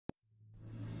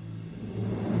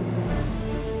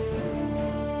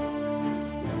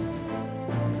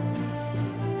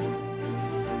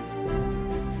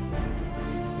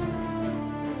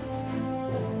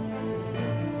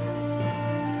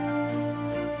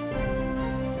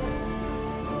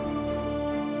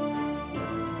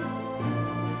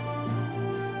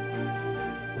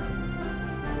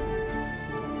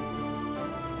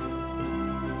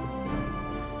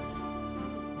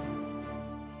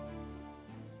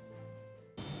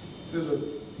It was a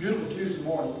beautiful Tuesday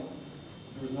morning.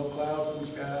 There was no clouds in the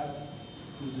sky.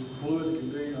 It was as blue as it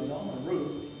could be. I was on my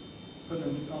roof,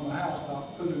 on my house,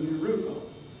 putting a new roof on.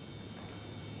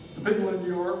 The people in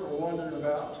New York were wondering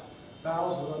about,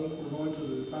 thousands of them were going to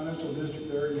the financial district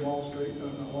there in Wall Street,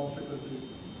 not Wall Street, but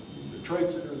the trade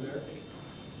center there.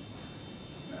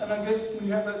 And I guess when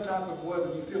you have that type of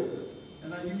weather, you feel good.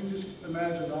 And you can just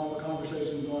imagine all the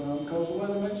conversations going on because the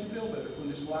weather makes you feel better when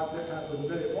it's like that type of a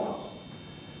day it was.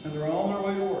 And they're on their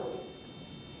way to work,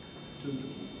 to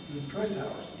the trade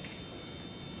towers.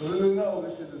 But they know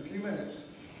that in a few minutes,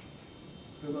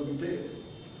 they're going to be dead.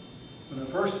 When I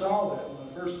first saw that, when I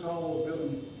first saw those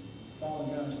buildings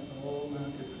falling down, I said, oh my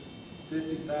goodness,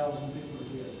 50,000 people are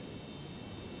dead.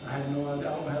 I had no idea.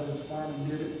 I don't know how those firemen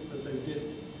did it, but they did it.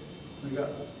 They got,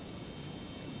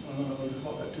 I don't know,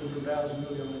 about 2,000 or 3,000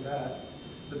 really only died.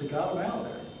 But they got them out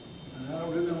there. And I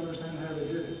don't really understand how they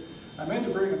did it. I meant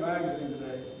to bring a magazine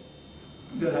today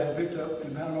that I had picked up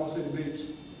in Panama City Beach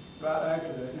right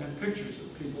after that, and had pictures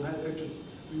of people, had pictures.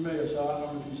 You may have saw it, I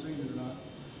don't know if you've seen it or not.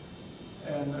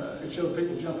 And it showed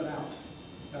people jumping out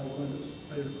the windows.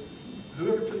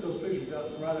 Whoever took those pictures got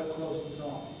right up close and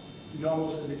saw them. You could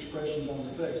almost see the expressions on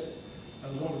their face. I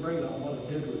was wanting to bring it on what I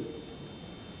did with it.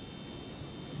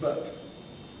 But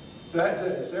that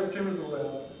day, September the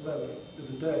 11th, is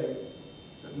a day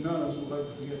that none of us will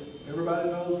ever forget. Everybody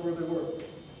knows where they were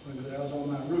because I was on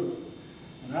my roof.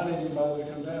 And I didn't even bother to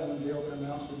come down when Dale came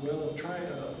out and said, well, a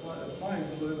plane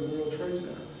flew in the World Trade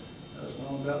Center. I was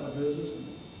going about my business. And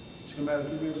she came out a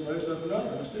few minutes later, said another,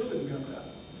 and I still didn't come down.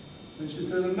 Then she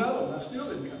said another, and I still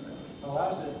didn't come down. Well,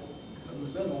 I said, my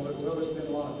son on it, well, it's been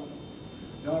a lot.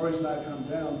 The only reason I come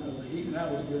down because the heat now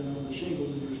was getting over the shingles,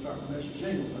 and you were starting to mess with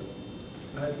shingles. So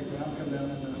I had to get down, come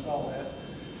down, and then I saw that.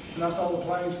 And I saw the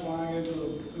planes flying into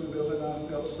the building, and I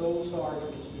felt so sorry for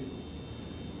those people.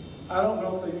 I don't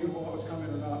know if they knew what was coming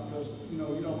or not because, you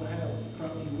know, you don't have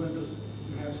front view windows,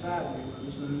 you have side view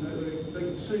windows, and they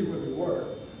could see where they were.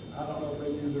 I don't know if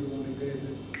they knew they were going to be dead.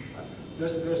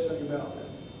 That's the best thing about that.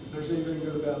 If there's anything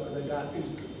good about it, they died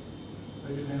instantly.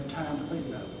 They didn't have time to think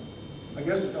about it. I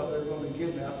guess they thought they were going to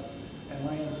get out and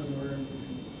land somewhere and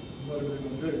whatever they were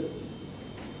going to do.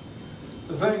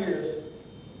 The thing is,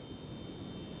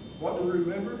 what do we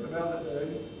remember about that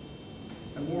day?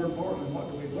 And more importantly,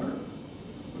 what do we learn?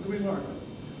 What do we learn?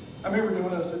 I remember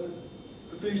when I was at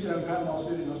the feast down in Panama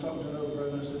City, and I was talking to another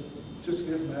brother, and I said, just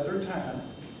give a matter of time,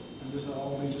 and this will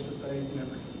all be just a fade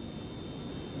memory.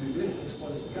 And he did. That's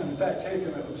what it's become. In fact, Kate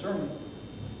came out with a sermon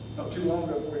not too long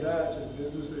ago before he died. It says,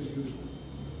 business as usual.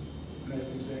 And that's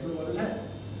exactly what has happened.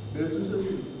 Business as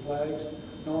usual. The flags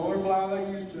no longer fly like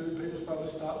they used to. People probably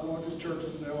stopped going to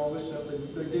churches and all this stuff.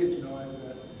 They did, you know, after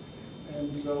that.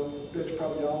 And so that's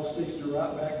probably all ceased and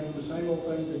right back doing the same old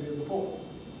things they did before.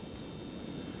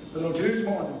 But on Tuesday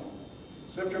morning,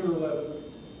 September 11th,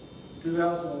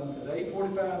 2011, at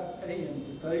 8:45 a.m.,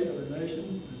 the face of the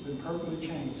nation has been permanently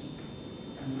changed.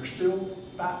 And we're still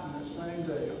fighting that same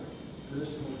day to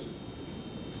this point.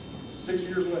 6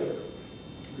 years later,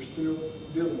 we're still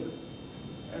dealing with it.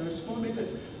 And it's going to be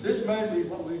good. This may be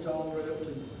what leads all the way up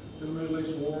to the Middle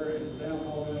East war and the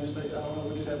downfall of the United States. I don't know.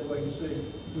 We just have to wait and see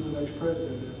who the next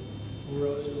president is, or where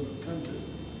else it's going to come to.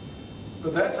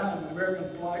 But that time, American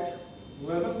Flight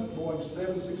 11, Boeing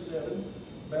 767,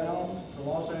 bound to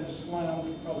Los Angeles,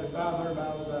 slammed probably 500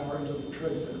 miles an hour into the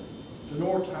Trade Center, the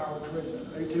North Tower Trade Center.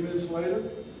 18 minutes later,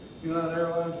 United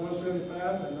Airlines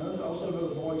 175, and also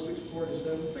another Boeing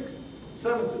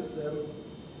 767,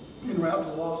 en route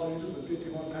to Los Angeles with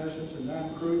 51 passengers and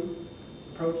 9 crew,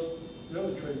 approached the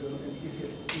other trade building and it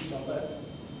hit. You saw that.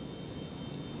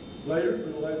 Later, a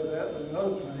little later that,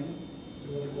 another plane, see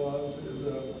what it was, is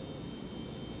a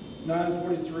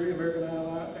 943 American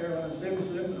Airlines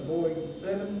 77, a Boeing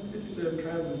 757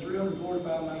 traveling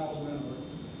 345 miles an hour,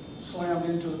 slammed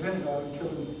into the Pentagon and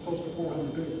killed close to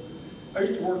 400 people. I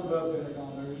used to work above the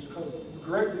Pentagon there. It's called a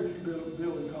great big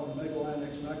building called the Naval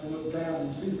Annex, and I can look down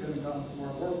and see the Pentagon from where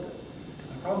I worked at.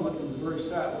 I probably looked at the very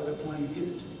site where that plane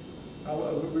hit. We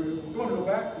were going to go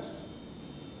back this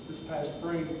past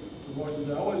spring to Washington.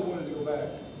 I always wanted to go back,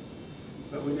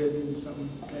 but we didn't, and something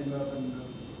came up, and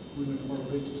we went to Myrtle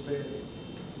Beach instead.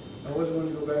 I always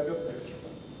wanted to go back up there.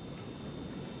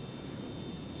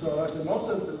 So like I said, most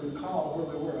of it recall where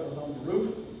we were. I was on the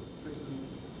roof,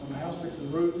 on the house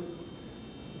fixing the roof.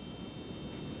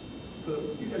 But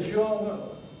as you all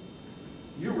know,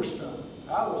 you were stunned.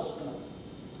 I was stunned.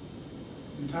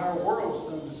 The entire world was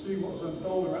stunned to see what was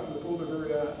unfolding right before their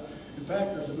very eyes. In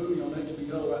fact, there's a movie on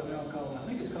HBO right now called, I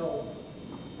think it's called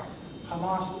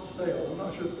Hamas at Sale. I'm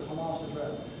not sure if the Hamas is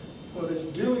right. But it's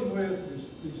dealing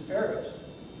with these Arabs,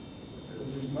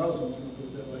 these Muslims, I'm going to put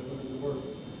it that way, whatever the word,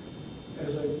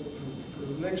 for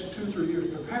the next 2 or 3 years,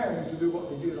 preparing to do what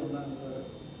they did on 9/11.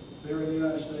 They were in the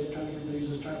United States trying to get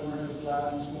visas, trying to learn how to fly,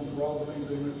 and going through all the things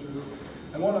they went through.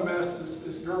 And one of them asked,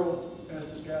 this girl asked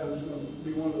this guy who's going to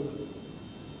be one of the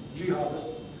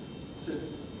jihadists, said,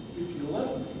 if you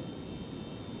love me,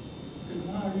 then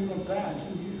why are you going to die in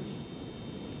 2 years?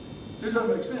 See, it doesn't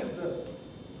make sense, does it?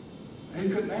 And he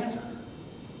couldn't answer her.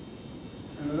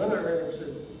 And another Arab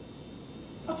said,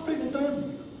 what's people done to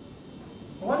you?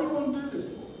 Why do you want to do this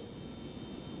for?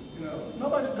 You know,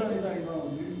 nobody's done anything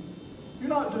wrong with you. You're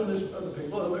not doing this for other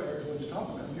people, other Arabs, what he's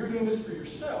talking about. You're doing this for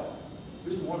yourself.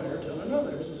 This is one Arab telling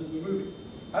another. This is in the movie.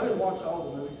 I didn't watch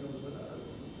all the movie because I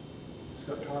just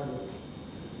got tired of it.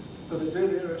 But it's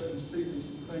really interesting to see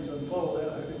these things unfold.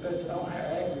 If that's, I don't know how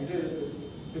accurate it is,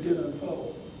 but it did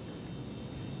unfold.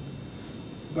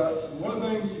 But one of the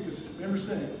things you could remember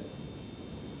seeing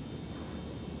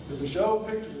is they showed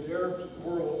pictures of the Arabs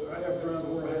around the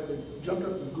world had they jumped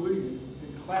up in glee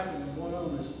and clapping and going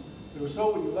on this. They were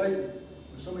so elated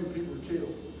that so many people were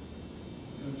killed.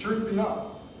 And the truth be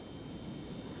known,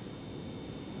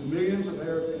 the millions of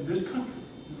Arabs in this country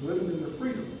who live in their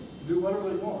freedom to do whatever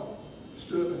they want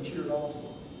stood up and cheered also.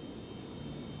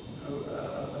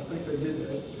 I think they did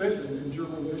that, especially in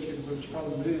Germany, Michigan, where there's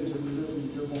probably millions of them living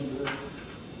in Germany that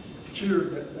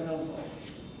cheered that downfall.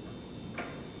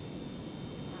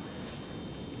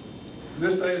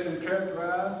 This day has been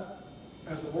characterized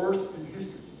as the worst in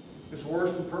history. It's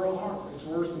worse than Pearl Harbor. It's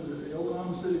worse than the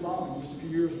Oklahoma City bombing just a few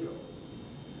years ago.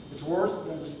 It's worse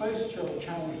than the space shuttle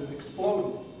challenge that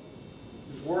exploded.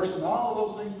 It's worse than all of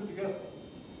those things put together.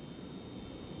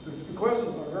 The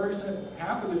questions are very simple.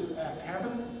 How could this act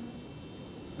happen?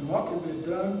 And what can be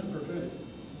done to prevent it?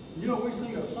 You know, we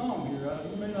sing a song here.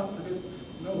 You may not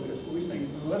know this, but we sing,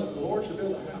 unless the Lord shall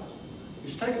build a house.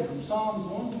 It's taken from Psalms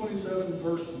 127,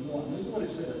 verse 1. This is what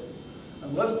it says.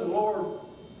 Unless the Lord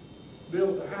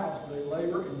builds a house, they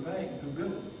labor in vain who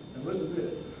build it. And listen to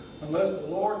this. Unless the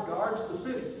Lord guards the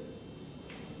city,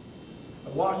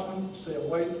 the watchmen stay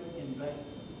awake in vain.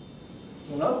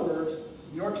 So in other words,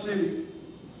 New York City,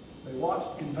 they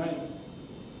watched in vain.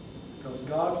 Because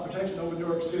God's protection over New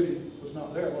York City was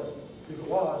not there, was it? If it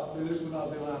was, then this would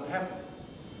not be allowed to happen.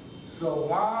 So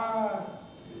why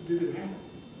did it happen?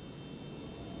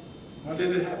 Why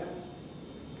did it happen?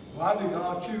 Why did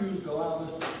God choose to allow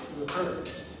this to occur?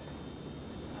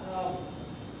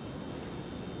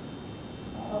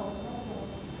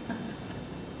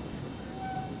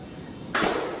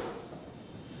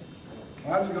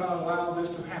 Why did God allow this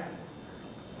to happen?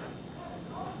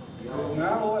 It's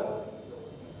 9/11.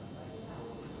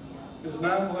 It's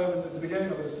 9/11 at the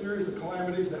beginning of a series of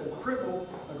calamities that will cripple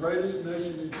the greatest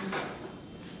nation in history.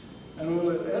 And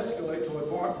will it escalate to a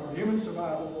point where human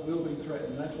survival will be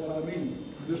threatened? That's what I mean.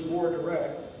 This war in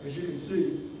Iraq, as you can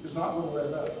see, is not going to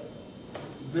let up.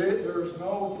 There's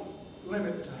no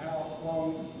limit to how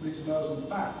long these Muslims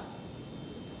fight.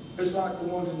 It's like the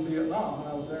ones in Vietnam,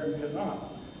 when I was there in Vietnam.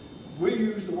 We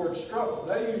use the word struggle.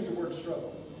 They use the word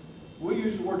struggle. We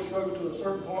use the word struggle to a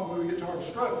certain point where we get tired of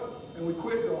struggling, and we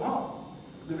quit and go home.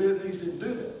 The Vietnamese didn't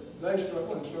do that. They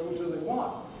struggle and struggle until they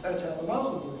won. That's how the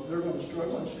Muslims world. They're going to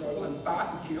struggle and fight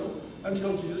and kill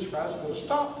until Jesus Christ will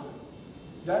stop to it.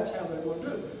 That's how they're going to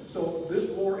do it. So this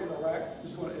war in Iraq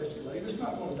is going to escalate. It's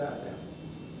not going to die down.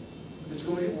 It's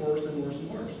going to get worse and worse and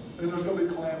worse. And there's going to be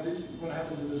calamities going to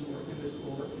happen in this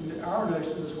war, in our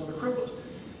nation that's going to cripple us.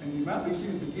 And you might be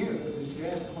seeing the beginning of these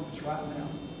gas pumps right now.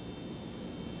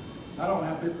 I don't know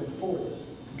how people can afford this.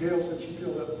 Gail said she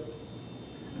filled up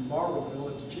in Barberville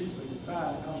at the cheapest they could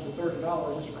find. It cost her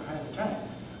 $30 just for half a tank.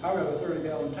 I've got a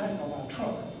 30-gallon tank on my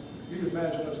trunk. You can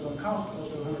imagine what it's going to cost me close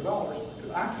to $100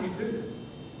 because I can't do that.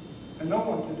 And no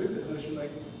one can do that unless you make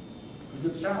a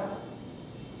good salary.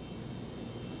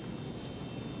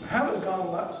 How does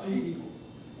God see evil?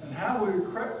 And how will we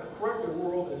correct a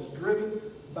world that is driven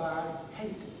by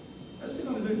hate? How's he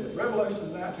going to do that?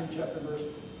 Revelation 19, chapter verse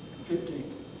 15.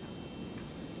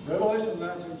 Revelation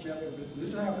 19, chapter 15.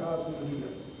 This is how God's going to do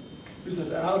that. He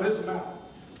says, out of his mouth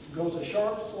goes a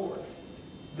sharp sword,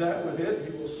 that with it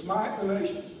he will smite the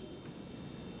nations,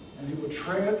 and he will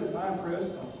tread the winepress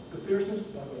of the fierceness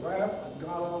of the wrath of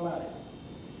God Almighty.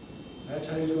 That's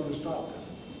how he's going to stop this.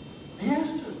 He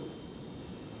has to.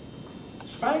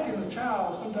 Spanking a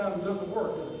child sometimes doesn't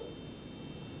work, does it?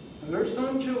 And there's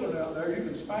some children out there you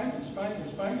can spank and spank and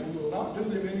spank and will not do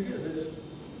them any good. They just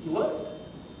love it.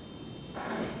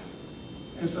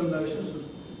 And some nations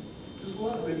just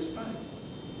love being spanked.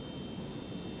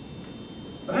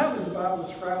 But how does the Bible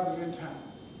describe the end time?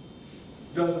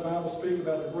 Does the Bible speak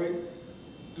about a great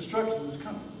destruction that's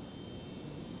coming?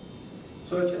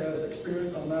 such as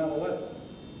experienced on 9/11,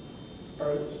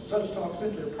 or such talk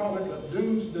simply a product of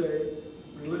doomsday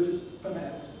religious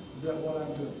fanatics. Is that what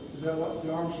I'm doing? Is that what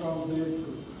the Armstrongs did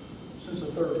since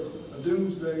the 30s? A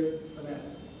doomsday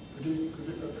fanatic,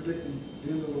 predicting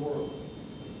the end of the world.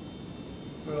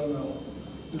 Well, no.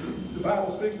 The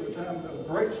Bible speaks of a time that a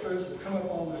great stress will come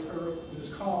upon this earth. It is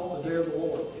called the day of the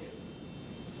Lord,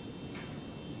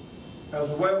 as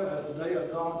well as the day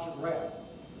of God's wrath,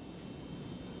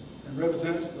 and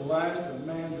represents the last of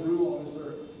man's rule on this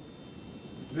earth.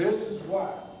 This is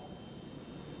why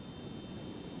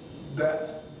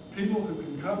that people who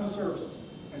can come to services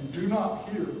and do not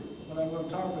hear what I'm going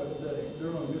to talk about today,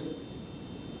 they're going to miss it.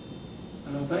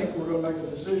 And I think we're going to make a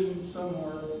decision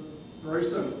somewhere very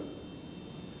soon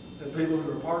that people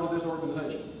who are part of this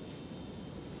organization,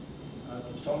 I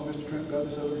was talking to Mr. Trent about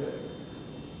this other day,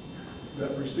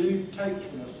 that receive tapes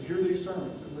from us to hear these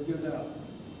sermons that we're giving out,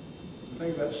 and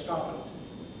think about stopping it.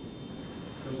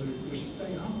 Because they're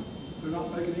staying home. They're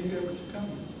not making any effort to come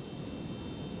here.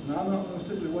 And I'm not going to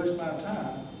simply waste my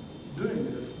time doing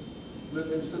this, let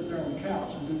them sit there on the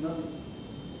couch and do nothing,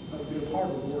 not be a part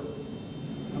of the work.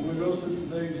 I'm going to go through some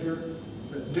things here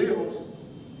that deals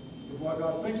with what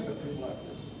God thinks about people like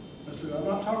this. And so I'm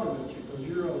not talking about you because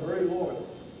you're a very loyal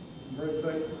and very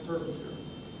faithful servants here.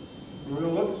 We're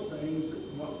going to look at things that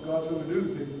what God's going to do to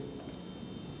people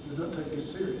does not take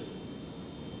this serious.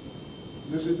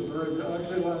 This is a very, like I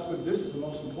said last week, this is the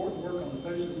most important work on the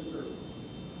face of this earth.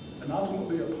 And not to want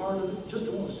to be a part of it, just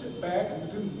to want to sit back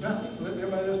and do nothing, let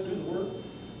everybody else do the work,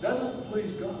 that doesn't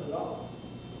please God at all.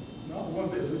 Not one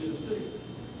bit as we should see.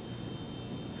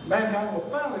 Mankind will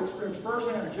finally experience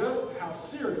firsthand just how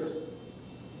serious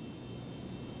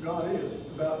God is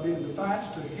about being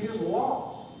defiant to his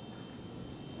laws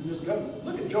in this government.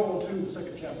 Look at Joel 2, the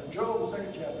second chapter. Joel, the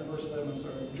second chapter, verse 11, I'm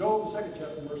sorry. Joel, the second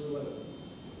chapter, verse 11.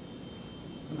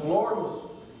 And the Lord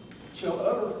shall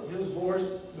utter his voice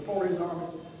before his army,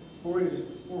 for he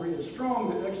is strong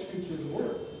that executes his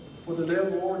word. For the day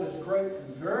of the Lord is great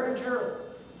and very terrible.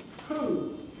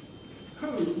 Who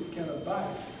can abide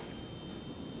it?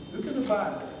 Who can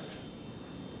abide it?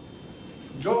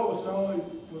 Joel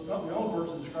was not the only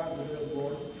person describing the day of the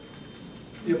Lord.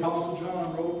 The Apostle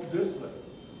John wrote this letter.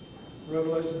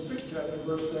 Revelation 6 chapter,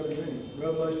 verse 17.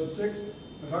 Revelation 6,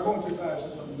 if I go in too fast,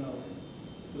 just let me know.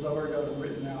 Because I've already got them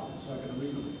written out, so I can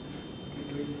read them. I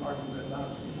keep reading part of that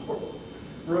line from the Lord.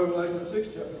 Revelation 6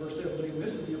 chapter, verse 17.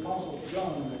 This is the Apostle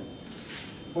John there.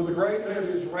 For the great day of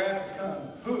his wrath is come.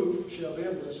 Who shall be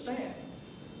able to stand?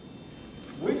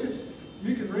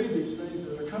 You can read these things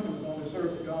that are coming on this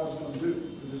earth that God's going to do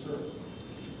to this earth.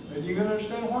 And you can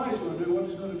understand why he's going to do what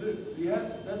he's going to do. He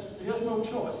has no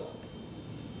choice.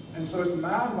 And so it's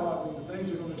mind-boggling that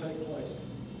things are going to take place.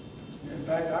 In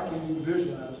fact, I can't even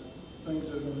visualize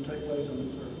things that are going to take place on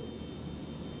this earth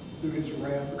through his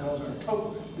wrath because of our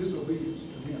total disobedience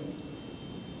to him.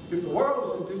 If the world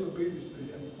is in disobedience to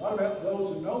him, what about those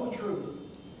who know the truth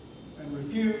and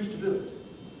refuse to do it?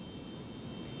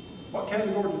 What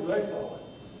category do they fall in?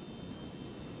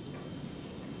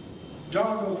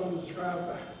 John goes on to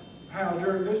describe how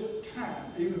during this time,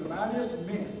 even the mightiest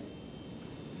men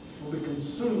will be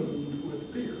consumed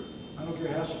with fear. I don't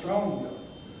care how strong you are.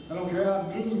 I don't care how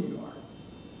mean you are.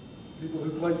 People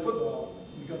who play football,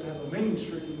 you've got to have a mean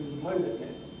streak in you to play that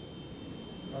game.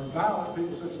 Or violent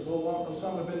people such as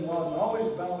Osama bin Laden, all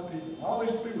these violent people, all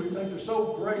these people who think they're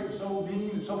so great and so mean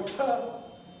and so tough.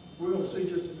 We're going to see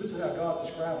this is how God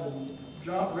describes it in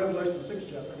Revelation 6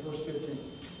 chapter, verse 15.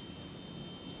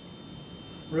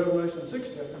 Revelation 6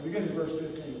 chapter, beginning in verse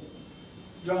 15.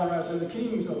 John writes, and the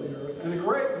kings of the earth, and the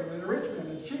great men, and the rich men,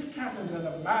 and the chief captains, and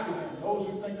the mighty men, those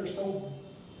who think they're so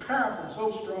powerful and so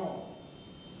strong,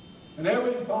 and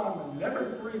every bondman and every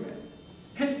freeman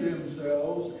hid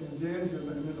themselves in the dens and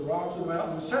in the rocks of the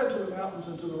mountain, and said to the mountains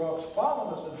and to the rocks,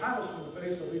 follow us and hide us from the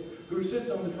face of him who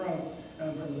sits on the throne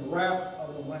and from the wrath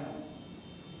of the Lamb.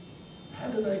 How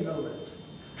do they know that?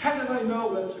 How do they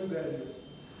know that's who that is?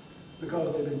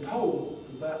 Because they've been told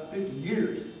for about 50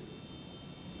 years.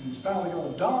 And it's finally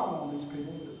going to dawn on these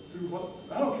people through what,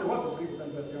 I don't care what those people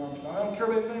think about the Armstrong. I don't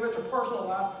care anything about their personal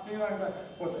life, anything about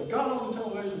what they got on the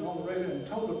television, on the radio, and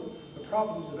told the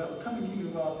prophecies about the coming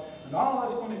kingdom of God. And all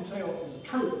that's going to entail is the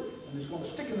truth. And it's going to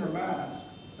stick in their minds,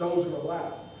 those who are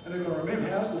alive. And they're going to remember,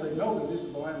 how do they know that this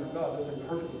is the Lamb of God? Because they've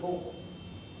heard it before.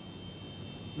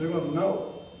 They're going to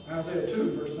know. Isaiah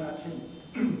 2, verse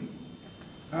 19.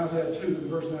 Isaiah 2,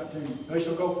 verse 19. They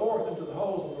shall go forth into the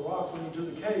holes of the rocks and into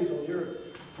the caves of the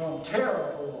earth from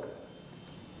terror of the Lord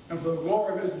and from the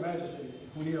glory of his majesty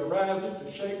when he arises to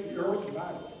shake the earth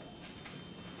mightily.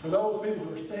 For those people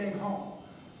who are staying home,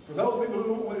 For those people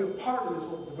who don't want to be a part of this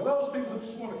work, for those people who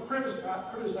just want to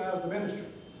criticize the ministry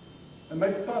and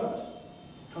make fun of us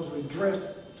because we dressed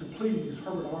to please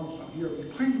Herbert Armstrong. He'll be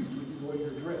pleased with you the way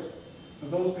you're dressed.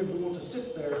 And those people who want to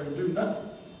sit there and do nothing,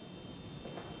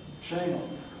 shame on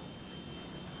you.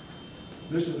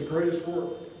 This is the greatest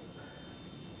work.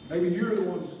 Maybe you're the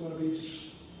ones going to be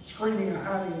screaming and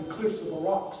hiding in cliffs of the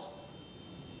rocks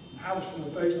and hide us from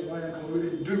the face of the land because we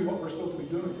didn't do what we're supposed to be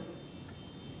doing.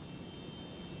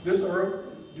 This earth,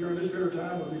 during this period of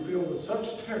time, will be filled with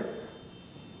such terror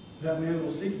that men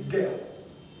will seek death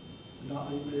and not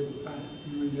be able to find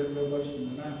it. You read that in Revelation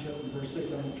in the 9th chapter, verse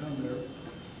 6, I won't turn there.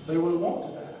 They will want to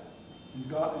die.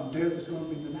 And death is going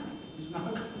to be denied.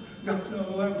 God's not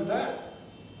going to let them to die.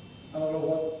 I don't know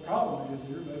what the problem is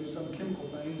here. Maybe some chemical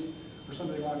things or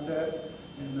something like that.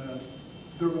 And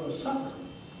they're going to suffer.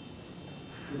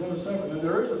 They're going to suffer. Now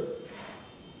there is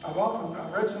I've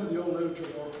read some of the old literature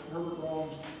of Herbert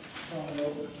Rawls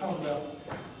talking about,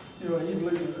 he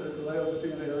believed in the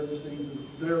Laodicean era, these things, and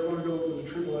they're going to go through the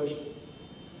tribulation.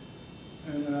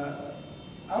 And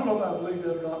I don't know if I believe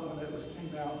that or not when that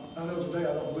came out. I know today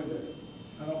I don't believe that.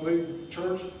 I don't believe the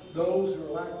church, those who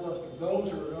are lackluster,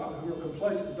 those who are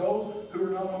complacent, those who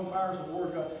are not on fire for the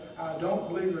Word of God, I don't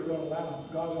believe they're going to allow,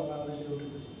 God's going to allow these to go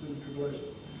through the tribulation.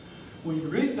 When you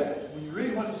read that, when you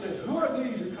read what it says, who are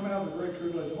these who come out of the great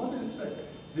tribulation? What did it say?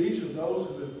 These are those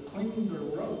who have cleaned their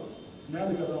robes. Now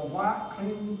they've got on white,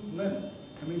 clean linen.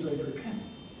 That means they've repented.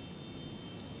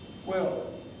 Well,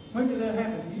 when did that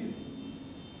happen to you?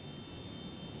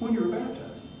 When you were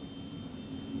baptized.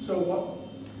 So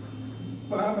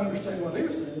what I'm understanding what he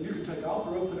was saying, you can take off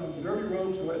the robe, put on the dirty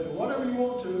robes, go ahead and do whatever you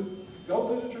want to, go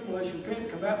through the tribulation, repent,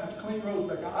 come back, put your clean robes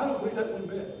back on. I don't believe that one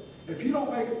bit. If you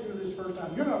don't make it through this first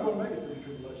time, you're not going to make it through the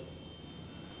tribulation.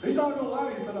 He's not going to allow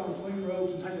you to put on clean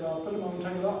robes and take it off, put them on and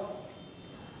take it off.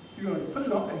 You're going to put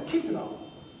it on and keep it on.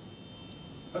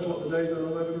 That's what the days that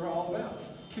we're living are all about.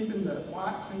 Keeping that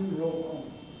white, clean robe on.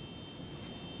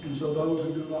 And so those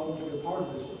who do not want to be a part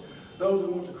of this, those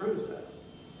who want to criticize,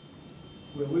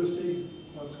 well, we'll see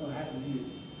what's going to happen to you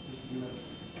in just a few minutes.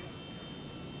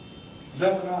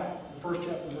 Zephaniah, the first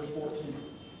chapter, verse 14.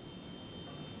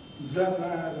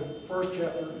 Zephaniah, the first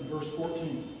chapter, and verse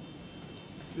 14.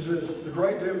 It says, the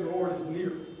great day of the Lord is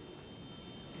near.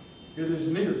 It is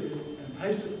near, and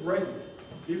hasteth greatly.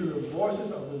 Even the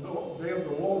voices of the day of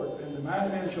the Lord, and the mighty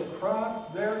man shall cry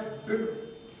there bitterly.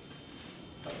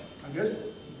 I guess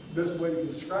the best way to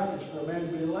describe it is for a man to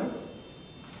be in labor.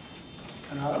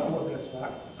 And I don't know what that's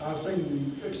like. I've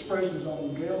seen the expressions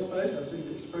on Gail's face. I've seen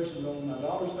the expressions on my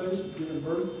daughter's face, giving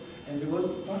birth, and it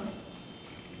wasn't fun.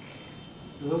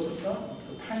 It wasn't fun.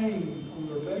 The pain on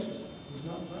their faces was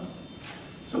not fun.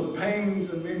 So the pains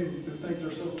of men who think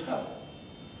they're so tough,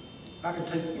 I can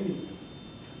take anything.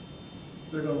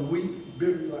 They're going to weep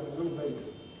bitterly like a little baby.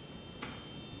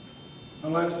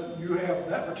 Unless you have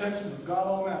that protection of God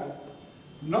Almighty,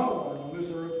 no one on this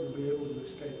earth will be able to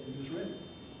escape. You just read it.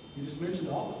 You just mentioned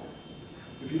all of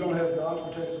it. If you don't have God's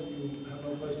protection, you have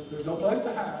no place. There's no place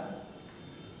to hide.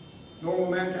 Nor will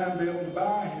mankind be able to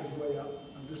buy his way out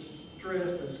of this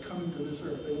distress that is coming to this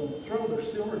earth. They will throw their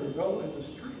silver and gold into the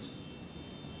streets.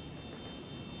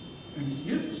 And it's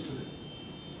useless to them.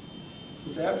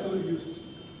 It's absolutely useless to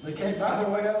them. They can't buy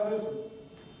their way out of this one.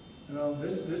 You know,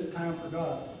 this time for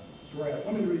God is wrath.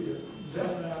 Let me read it.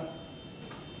 Zephaniah.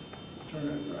 Turn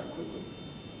that right quickly.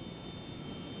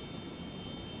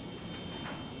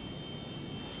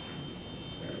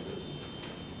 There it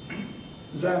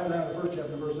is. Zephaniah, the first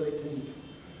chapter, verse 18.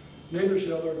 Neither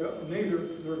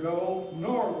their gold,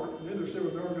 neither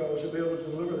silver nor gold shall be able to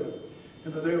deliver them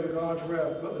in the day of God's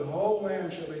wrath, but the whole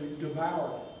land shall be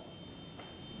devoured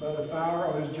by the fire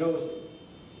of his jealousy.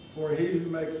 For he who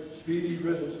makes speedy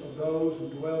riddance of those who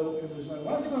dwell in this land.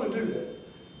 Why is he going to do that?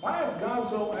 Why is God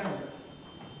so angry?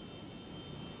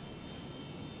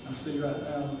 I see right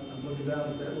now, I'm looking down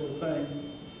at that little thing,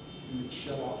 and it's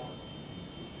shut off.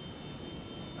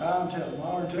 I'm telling you,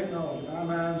 modern technology, my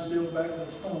mind's still back to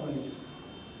the Stone Ages.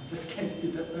 I just can't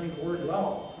get that thing to work at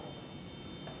all.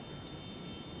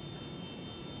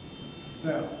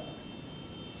 Now,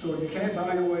 so you can't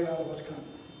buy your way out of what's coming.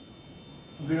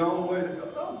 The only way to go,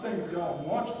 the only thing God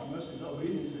wants from us is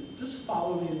obedience. Just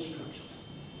follow the instructions.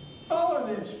 Follow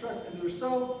the instructions. They're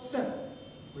so simple.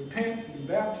 Repent, be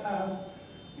baptized,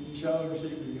 and you shall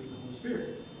receive the gift of the Holy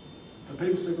Spirit. But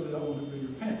people simply don't want to be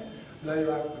repent. They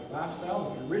like their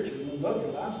lifestyle. If you're rich, you're going to love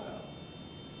your lifestyle.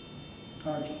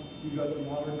 Aren't you? You got the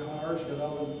modern cars, you got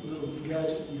all the little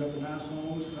gadgets, you got the nice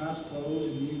homes, nice clothes,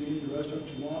 and you eat the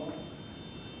restaurants you want.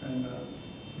 And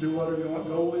do whatever you want,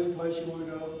 go any place you want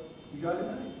to go. You got it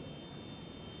made.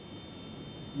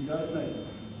 You got it made.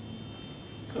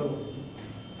 So,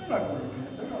 they're not going to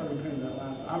repent. They're not going to repent of that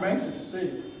last. I'm anxious to see.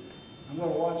 I'm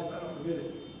going to watch it. I don't forget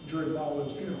it. Jury followed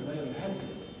his funeral. They haven't had it.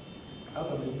 I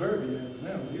thought they buried him in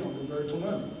there, but he don't get buried till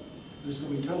Monday. It's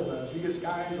going to be televised. If he gets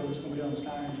Sky Angel, it's going to be on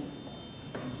Sky Angel.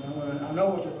 And so I know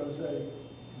what they're going to say.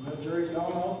 Well, the jury's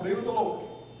gone off to be with the Lord.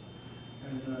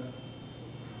 And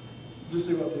just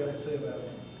see what they have to say about it.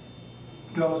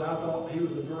 Because I thought he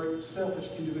was a very selfish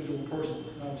individual person.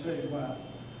 And I'll tell you why.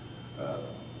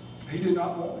 He did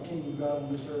not want the kingdom of God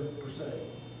on this earth per se.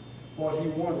 What he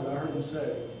wanted, I heard him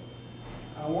say,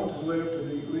 I want to live to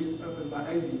be at least up in my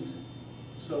 80s.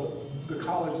 So the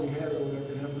college he has over there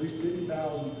can have at least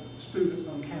 50,000 students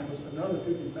on campus, another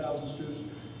 50,000 students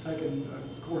taking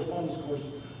correspondence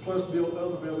courses, plus build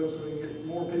other buildings so he can get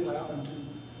more people out and to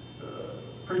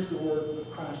preach the word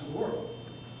of Christ to the world.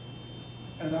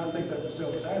 And I think that's a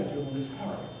selfish attitude on his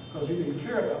part, because he didn't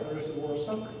care about the rest of the world's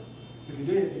suffering. If he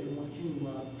did, he would want the kingdom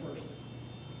of God first.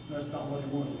 And that's not what he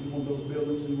wanted. He wanted those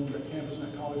buildings, and he wanted that campus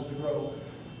and that college to grow.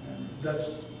 And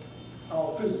that's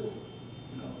all physical,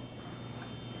 you know.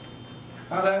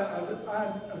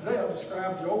 Isaiah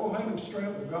describes the overwhelming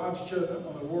strength of God's judgment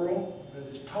on a world that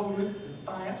is totally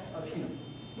defiant of him.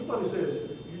 Look what he says.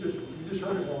 You just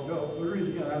heard it a while ago. We'll read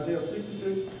it again. Isaiah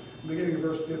 66, beginning of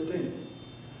verse 15.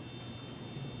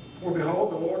 For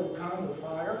behold, the Lord will come with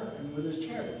fire and with his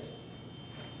chariots,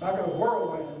 like a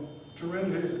whirlwind to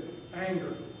render his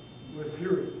anger with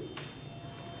fury.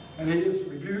 And he is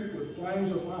rebuked with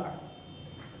flames of fire.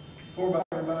 For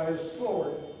by his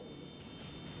sword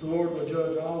the Lord will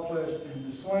judge all flesh,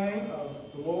 and the slain of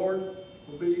the Lord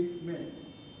will be many.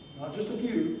 Not just a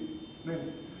few,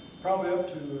 many. Probably up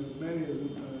to as many as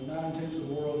 9/10 of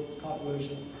the world's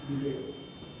population will be dead.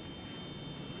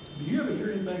 Do you ever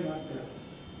hear anything like that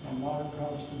on modern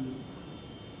Protestantism?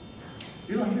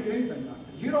 You don't hear anything like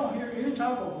that. You don't hear any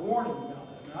type of warning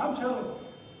about that. Now, I'm telling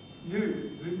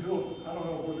you, I don't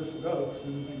know where this will go, because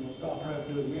this thing will stop. I have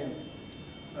to do it again.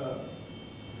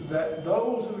 That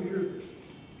those who hear this,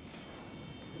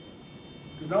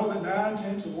 to know that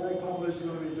 9/10 of the world population is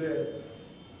going to be dead,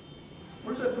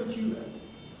 where does that put you at?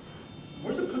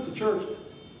 Where does it put the church at?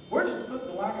 Where does it put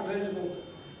the lackadaisical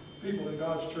people in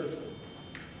God's church at?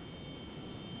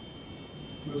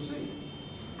 We'll see.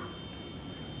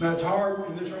 Now, it's hard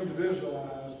in this room to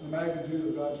visualize the magnitude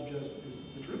of God's judgment.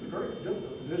 It's really very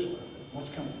difficult to visualize that, what's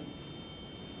coming.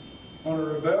 On a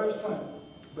rebellious planet,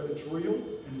 but it's real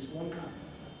and it's going to come.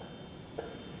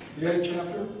 The 8th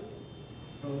chapter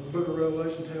of the book of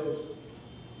Revelation tells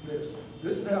this.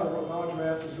 This is how God's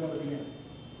wrath is going to begin.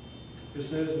 It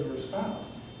says there was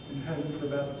silence in heaven for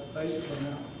about the space of an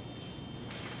hour.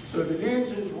 So it begins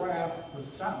his wrath with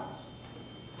silence.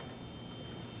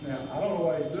 Now, I don't know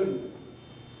why he's doing it.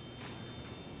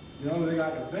 The only thing I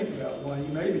can think about why he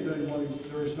may be doing when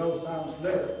there is no silence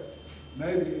there,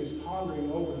 maybe he's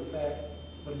pondering over the fact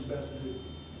what he's about to do.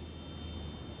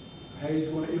 How he's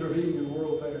going to intervene in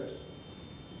world affairs.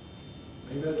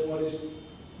 Maybe that's what he's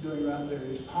doing right there.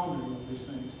 He's pondering on these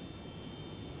things.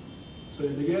 So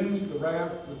he begins the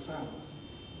wrath with silence.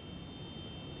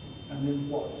 And then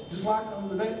what? Just like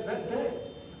on that day.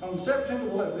 On September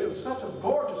 11th, it was such a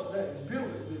gorgeous day. It was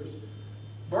beautiful. There was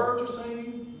birds were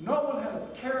singing. No one had a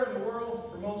care in the world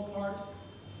for the most part.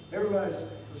 Everybody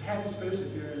was happy, especially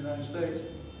if you're in the United States.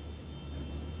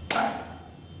 Bang!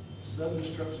 Sudden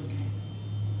destruction came.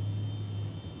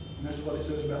 And that's what it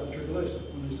says about the tribulation.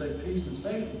 When they say peace and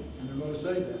safety, and they're going to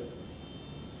say that.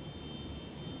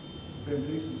 Then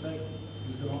peace and safety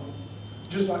is gone.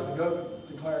 Just like the government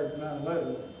declared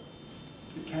 9/11,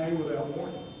 it came without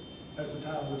warning. That's the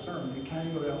title of the sermon. It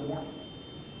came without warning.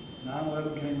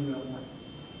 9/11 came without warning.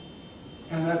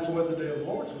 And that's what the day of the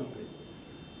Lord is going to be.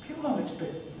 People don't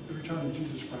expect the return of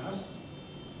Jesus Christ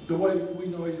the way we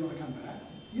know he's going to come back.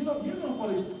 You know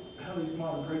how these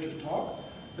modern preachers talk.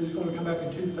 That he's going to come back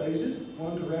in 2 phases.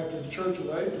 One, to rapture the church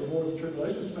away, to avoid the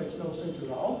tribulation, which makes no sense at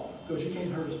all, because you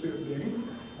can't hurt a spirit being.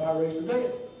 Why raise the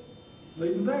dead?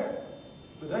 Leave them there.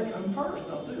 But they come first,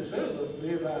 don't they? It says the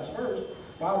dead rise first.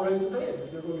 Why raise the dead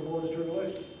if they're going to avoid the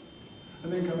tribulation?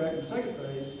 And then come back in the second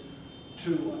phase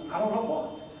to, I don't know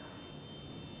what.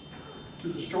 To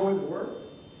destroy the word?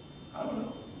 I don't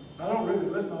know. I don't really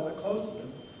listen all that close to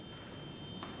them.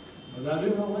 But I do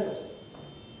know this.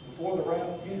 Before the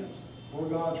wrath begins, before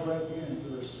God's wrath begins,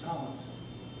 there is silence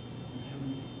in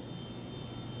heaven.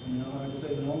 And, you know, like I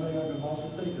say, the only thing I can also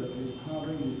think of is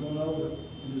pondering, he's going over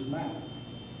in his mind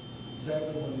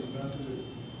exactly what he's about to do.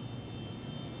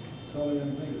 That's all I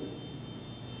can think of.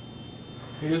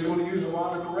 He is going to use a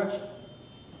lot of correction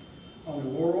on a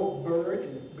world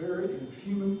buried in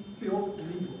human filth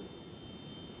and evil.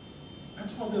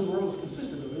 That's what this world is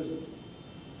consisted of, isn't it?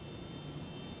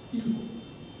 Evil.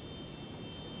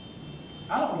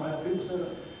 I don't know how people say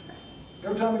that.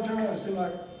 Every time we turn around, it seems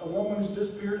like a woman has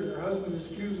disappeared and her husband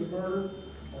is accused of murder,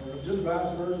 or just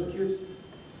vice versa, the kids.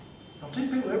 Don't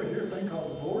these people ever hear a thing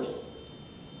called divorce?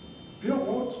 If you don't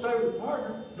want to stay with a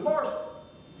partner, divorce them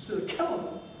instead of killing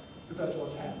them, if that's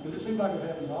what's happening. But it seems like it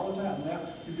happens all the time. Now,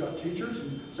 you've got teachers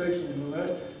and sexually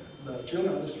molest the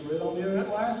children. I just read on the internet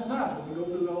last night. We go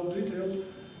through all the details.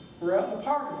 We're out in the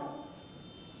parking lot.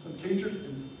 Some teachers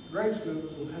in grade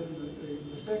schools will have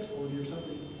a sex orgy or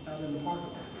something out in the parking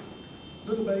lot.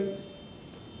 Little babies.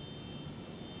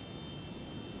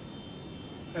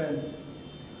 And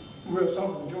we were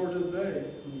talking to George the other day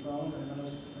on the phone, and I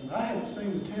said, I haven't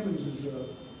seen the Timmons'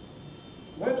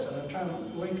 website. I'm trying to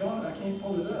link on it. I can't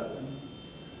pull it up.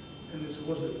 And this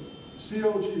was it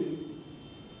COG.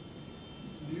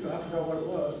 I forgot what it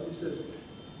was. He says,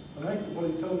 I think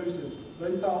what he told me, he says,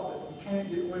 they thought that you can't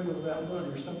get women without money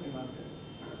or something like that.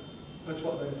 That's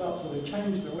what they thought. So they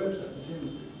changed their website, the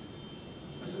Timmons did.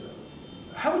 I said,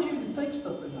 how would you even think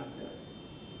something like that?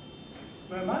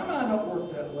 Now, my mind don't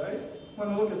work that way. When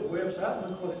I look at the website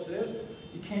and look what it says,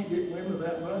 you can't get women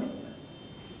without money.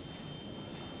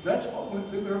 That's what went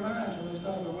through their minds when they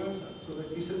saw their website. So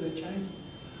he said they changed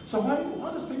it. So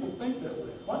why does people think that way?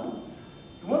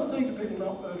 One of the things that people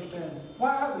don't understand,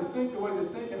 why they think the way they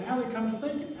think and how they come to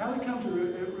think it, how they come to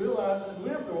realize and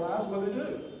live their lives the way they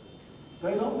do.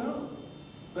 They don't know.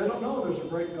 They don't know there's a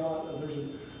great God, there's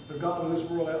a God of this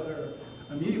world out there,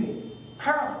 an evil,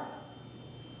 powerful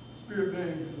spirit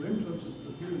being who influences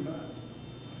the human minds.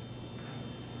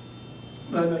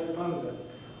 They make fun of that.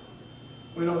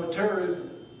 We know that terrorism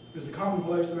is a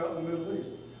commonplace throughout the Middle East.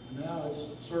 And now it's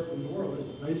circling the world.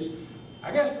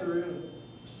 I guess they're in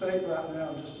a state right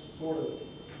now just sort of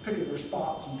picking their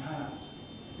spots and times.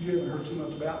 You haven't heard too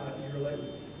much about that here lately.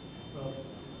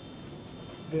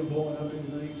 Them blowing up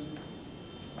into things.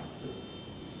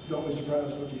 Don't be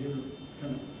surprised what you hear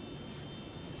coming.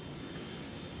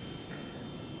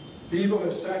 Evil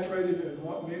is saturated in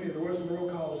what many of the Western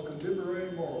world calls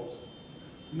contemporary morals.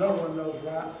 No one knows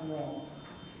right from wrong.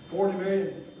 40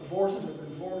 million abortions have been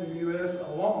performed in the U.S.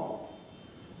 alone.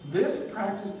 This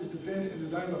practice is defended in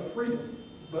the name of freedom.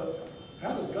 But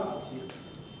how does God see it?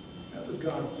 How does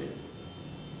God see it?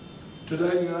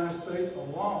 Today in the United States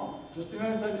alone, just the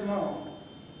United States alone,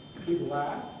 people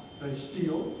lie, they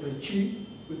steal, they cheat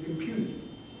with impunity.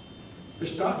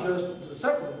 It's not just the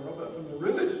secular world, but from the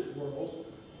religious worlds,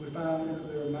 we find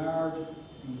that they're mired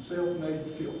in self-made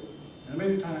filth. And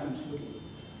many times,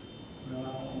 I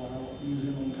won't use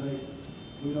him on tape.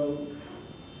 We know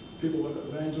people with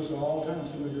evangelists all the time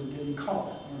seem like they're getting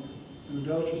caught in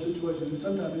adultery situations, and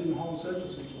sometimes even homosexual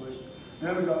situations.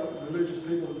 Now we've got religious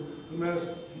people who mess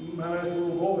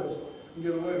little boys and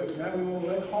get away with it. Now we want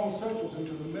to let homosexuals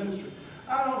into the ministry.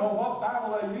 I don't know what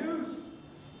Bible they use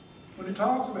when it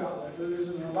talks about that. It is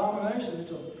an abomination.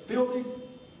 It's a filthy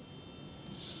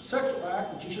sexual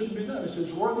act that you shouldn't be done. It says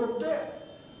it's worthy of death.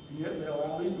 And yet they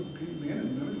allow these men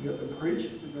and women to get to preach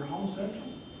that they're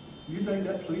homosexuals. You think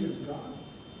that pleases God?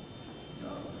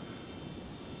 No.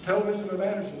 Television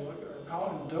evangelists are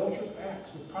caught in adulterous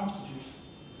acts of prostitution.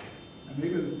 And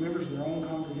even with members of their own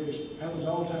congregation. It happens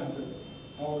all the time,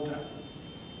 all the time.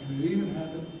 And it even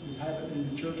has happened in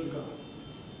the church of God.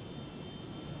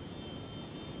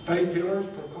 Faith healers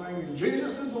proclaiming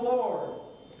Jesus is the Lord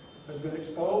has been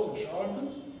exposed as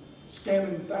charlatans,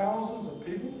 scamming thousands of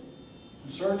people,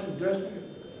 and searching desperate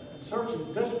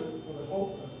for the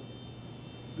hope.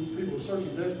 These people are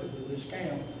searching desperately. They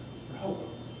scam for hope.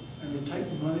 And they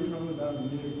take money from them by the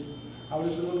millions. I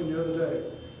was just looking the other day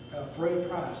at Fred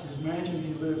Price, his mansion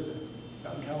he lives in,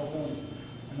 out in California.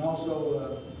 And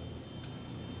also,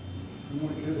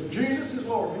 Jesus is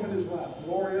Lord, him and his wife,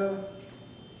 Gloria,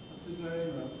 what's his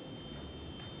name?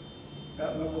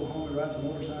 Out in Oklahoma, he rides a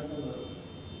motorcycle.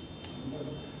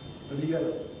 But he had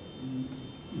a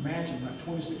mansion, like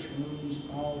 26 rooms,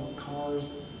 all the cars,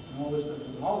 and all this stuff.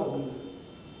 And all of them,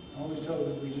 I always tell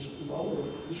them, we just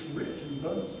rich in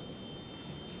abundance.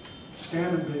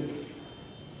 Scamming people.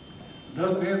 It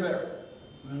doesn't end there.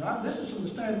 This is from the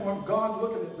standpoint of God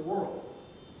looking at the world.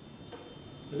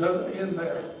 It doesn't end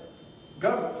there.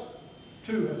 Governments,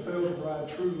 too, have failed to provide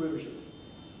true leadership.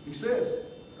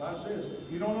 God says,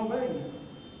 if you don't obey me,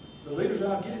 the leaders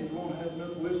I give you won't have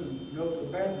enough wisdom to go to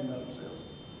the bathroom by themselves.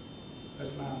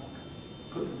 That's my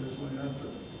putting it this way.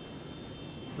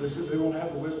 But they won't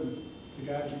have the wisdom to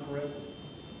guide you correctly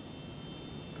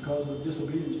because of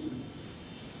disobedience to me.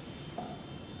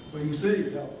 Well, you can see,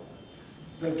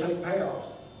 they take payoffs.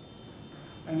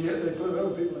 And yet they put other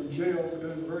people in jail for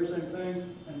doing the very same things.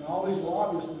 And all these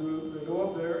lobbyists do, they go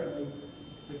up there and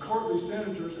they court these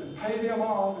senators and pay them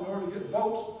off in order to get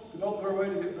votes, to vote their way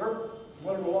to get their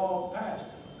whatever law passed.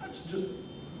 That's just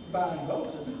buying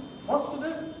votes, isn't it? What's the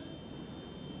difference?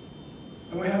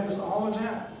 And we have this all the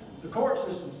time. The court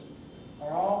systems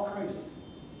are all crazy.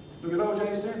 Look at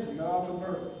O.J. Simpson, he got off with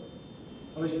murder.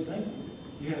 At least he thinks he did.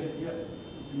 He hasn't yet.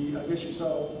 And I guess you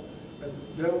saw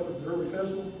at the Derby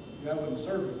Festival, the guy wasn't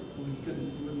serving when he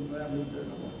wouldn't allow him there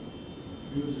no more.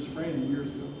 He was his friend years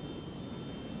ago.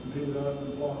 And people got up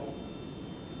and applauded.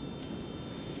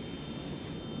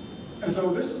 And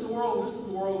so this is the world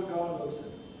that God looks at.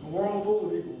 A world full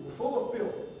of evil. We're full of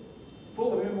filth,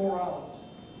 full of immoralities.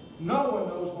 No one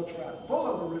knows what's right. Full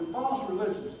of false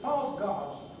religions, false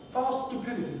gods, false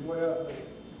stupidity, the way I put it.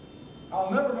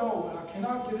 I'll never know, and I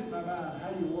cannot get it in my mind, how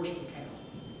you worship a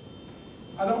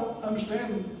cow. I don't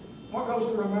understand what goes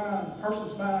through a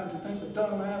person's mind who thinks a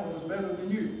dumb animal is better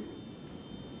than you.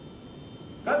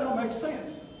 That don't make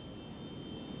sense.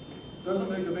 Doesn't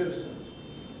make a bit of sense.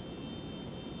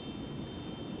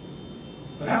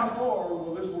 But how far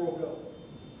will this world go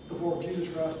before Jesus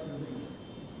Christ intervenes?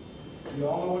 You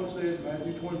all know what it says in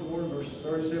Matthew 24, verses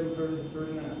 37, 30, and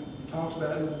 39. It talks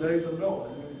about in the days of Noah.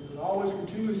 There's always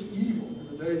continuous evil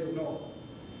in the days of Noah.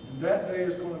 And that day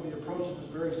is going to be approaching us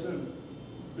very soon.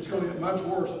 It's going to get much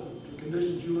worse than the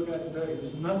conditions you look at today.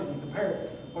 There's nothing to compare to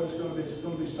what it's going to be. It's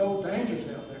going to be so dangerous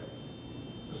out there.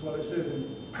 That's what it says. In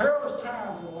perilous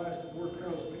times in the last, the word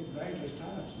perilous means dangerous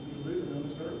times to be living on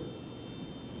this earth.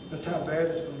 That's how bad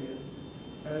it's going to get.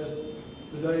 As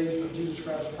the days of Jesus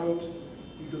Christ approach,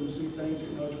 you're going to see things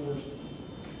get much worse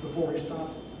before he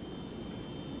stops it.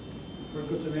 Before he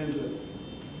puts an end to it.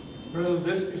 Brother,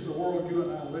 this is the world you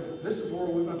and I live in. This is the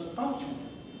world we must function in.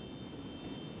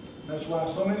 That's why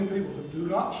so many people who do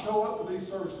not show up to these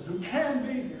services, who can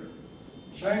be here,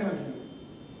 shame on you.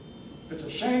 It's a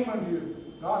shame on you.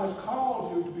 God has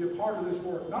called you to be a part of this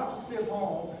work, not to sit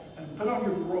home and put on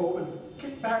your robe and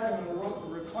kick back in a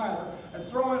recliner and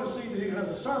throw in a CD that has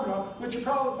a sermon on, which you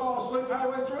probably fall asleep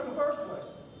halfway through it in the first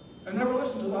place and never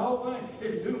listen to the whole thing.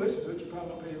 If you do listen to it, you probably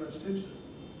don't pay much attention to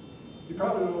it. You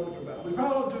probably don't know what you're about. We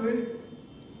probably don't do anything.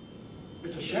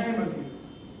 It's a shame on you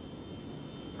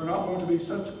for not wanting to be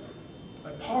such a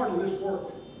part of this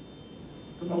work,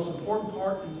 the most important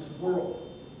part in this world.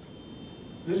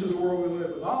 This is the world we live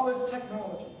in. With all its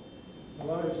technology, the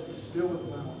life is filled with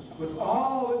violence. With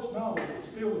all its knowledge, it's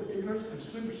filled with ignorance and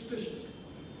superstitions.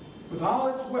 With all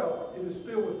its wealth, it is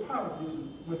filled with poverty.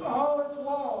 With all its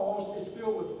laws, it's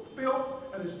filled with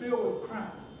filth and it's filled with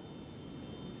crime.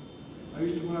 I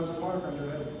used to, when I was a park ranger,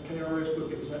 I had a KRS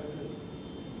book, it was that thick.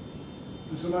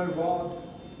 And somebody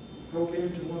broke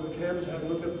into one of the cabins, had to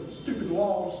look up the stupid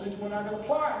law to see when I could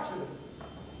apply it to it.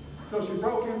 Because if you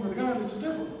broke in with a gun, it's a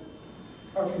different one.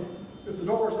 Or if the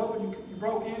door is open, you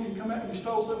broke in, you come out and you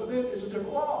stole something with it, it's a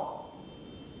different law.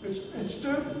 It's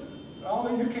stupid.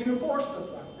 You can't enforce stuff like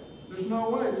that. There's no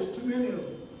way. There's too many of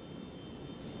them.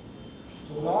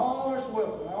 So with all our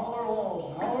wealth and all our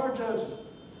laws and all our judges,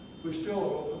 we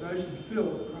still are a nation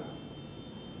filled with crime.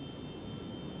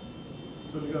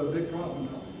 So we've got a big problem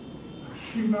now. A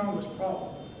humongous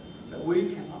problem that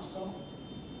we cannot solve.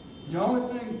 The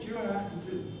only thing that you and I can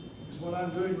do is what I'm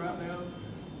doing right now,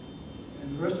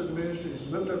 and the rest of the ministry is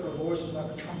lift up our voices like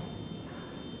a trumpet.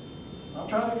 I'm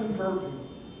trying to convert people.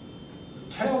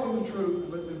 Tell them the truth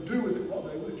and let them do with it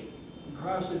what they wish. And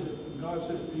Christ says it, and God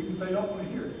says it, even if they don't want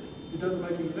to hear it, it doesn't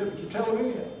make any difference. You tell them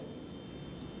anyhow.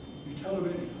 You tell them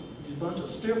anyhow. These bunch of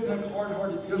stiff-necked,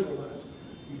 hard-hearted Israelites,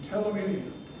 you tell them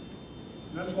anyhow.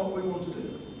 And that's what we want to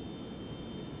do.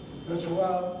 That's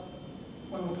why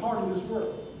I'm a part of this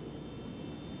work,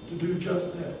 to do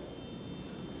just that.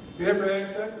 Every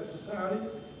aspect of society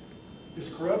is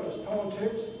corrupt. Its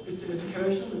politics, its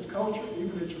education, its culture,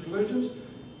 even its religions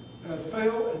have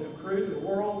failed and have created a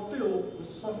world filled with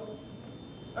suffering.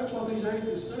 That's what these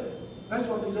atheists say. That's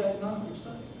what these agnostics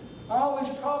say. All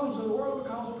these problems in the world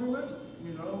because of religion.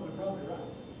 You know, they're probably right.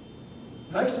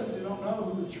 They simply don't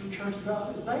know who the true church of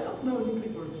God is. They don't know you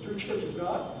people are the true church of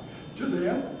God. To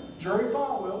them, Jerry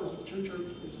Falwell is the true church,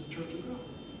 is the church of God.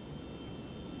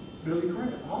 Billy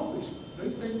Graham, all these, they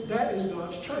think that is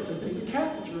God's church. They think the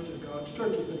Catholic Church is God's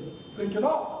church. They think it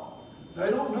all. They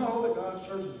don't know that God's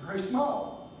church is very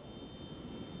small.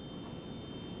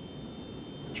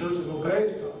 The church that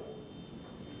obeys God,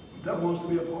 that wants to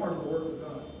be a part of the work of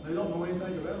God. They don't know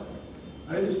anything about it.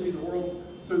 They just see the world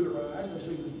through their eyes. They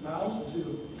see the violence, they see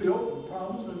the filth and the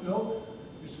problems, and know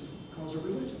it's because of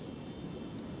religion.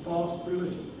 False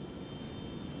religion.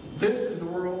 This is the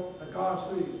world that God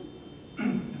sees.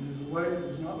 And is the a way that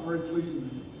is not very pleasing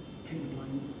to me. Can't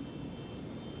blame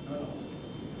you.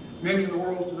 Many of the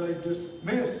world today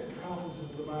dismiss the prophecies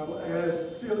of the Bible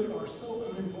as silly or so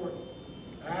unimportant.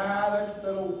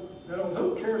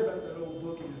 Who cares about that old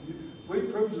book? We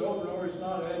proved it over and over. It's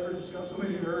not accurate. It's got so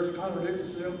many errors. It contradicts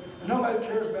itself. And nobody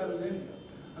cares about it anyhow.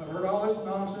 I've heard all this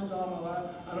nonsense all my life.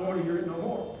 I don't want to hear it no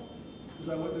more. As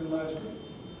I went through last week.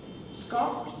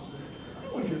 Scoffers was there. I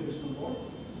don't want to hear this no more.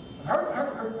 I've heard.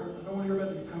 I don't want to hear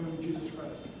about the coming of Jesus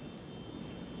Christ.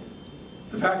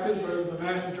 The fact is, brother, the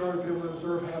vast majority of people in this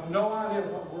earth have no idea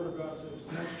what the Word of God says.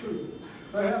 And that's true.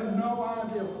 They have no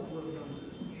idea what the Word of God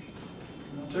says.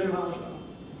 And I'll tell you how I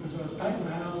was painting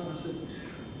the house, and I said,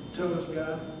 tell this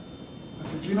guy, I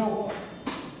said, you know what?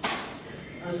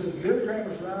 I said, if Billy Graham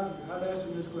was right, I'd ask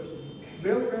him this question.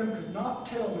 Billy Graham could not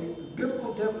tell me the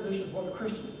biblical definition of what a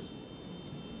Christian is.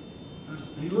 I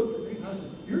said, he looked at me and I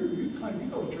said, you claim you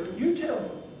go to church. You tell me.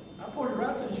 I pointed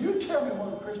right to this. You tell me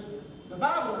what a Christian is. The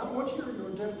Bible, I want you to hear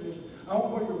your definition. I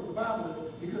want what the Bible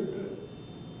is. He couldn't do it.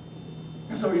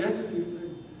 And so yesterday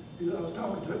I was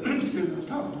talking to him. Excuse me, I was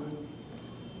talking to him.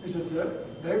 He said,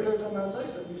 David, every time I say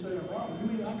something, you say I'm wrong.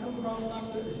 You mean I come across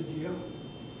like that? He says, yeah.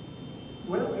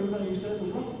 Well, everything he said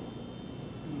was wrong.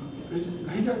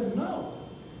 He doesn't know.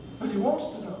 But he wants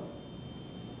to know.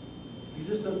 He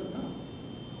just doesn't know.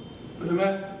 But the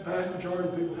vast majority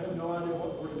of people have no idea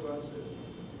what the Word of God says.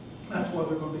 That's why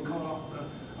they're going to be caught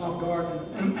off guard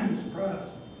and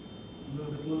surprised.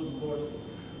 They'll be losing voice.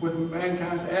 With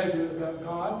mankind's attitude about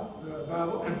God, the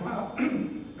Bible, and how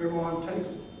everyone takes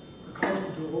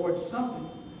precaution to avoid something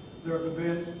they're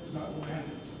convinced is not going to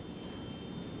happen.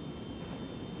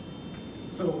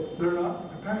 So they're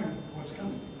not preparing for what's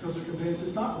coming because they're convinced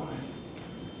it's not going to happen.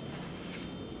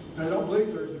 They don't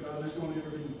believe there's a God that's going to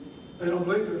intervene. They don't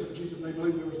believe there's a Jesus. They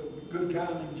believe there was a good guy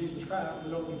named Jesus Christ.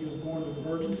 They don't think he was born of a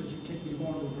virgin because you can't be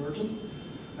born of a virgin.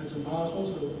 That's impossible.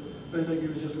 So they think he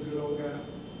was just a good old guy.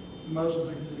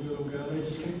 Muslims think he's a good old guy. They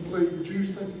just can't believe. The Jews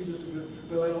think he's just a good.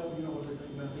 But they don't. You know what they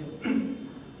think about him.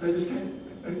 They just can't.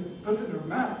 They put it in their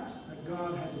minds that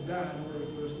God had to die in order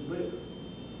for us to live.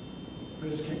 They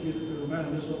just can't get it to their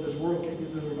minds. That's what this world can't get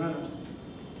to their minds.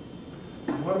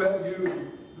 And what about you,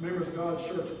 the members of God's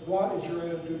church? What is your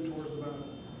attitude towards the Bible?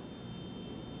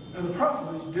 And the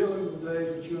prophecies dealing with the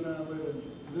days that you and I live in.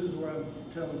 This is where I'm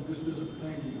telling you, this doesn't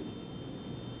pertain to you.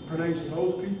 It pertains to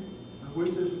those people. I wish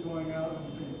this was going out on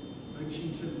the thing. Maybe she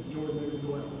can send it to George, maybe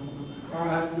go out. I don't know. Or I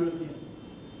have to do it again.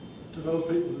 To those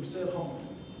people who sit home,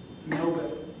 who know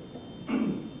better.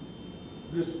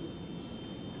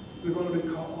 They're going to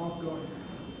be caught off guard.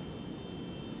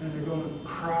 And they're going to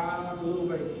cry like a little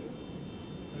baby.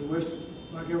 They wish,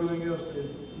 like everything else,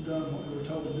 they'd done what they were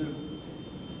told to do.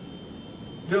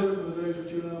 Dealing with the days that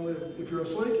you and I live. If you're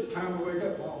asleep, it's time to wake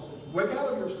up, Paul says. Wake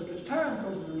out of your sleep. It's time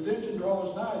because the redemption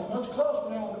draws nigh. It's much closer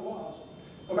now than it was.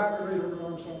 Go back and read Herbert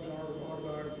Armstrong's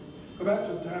autobiography. Go back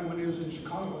to the time when he was in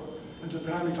Chicago and to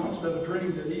the time he talks about a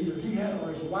dream that either he had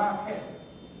or his wife had.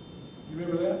 You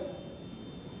remember that?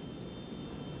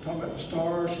 Talking about the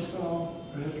stars she saw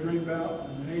and had a dream about,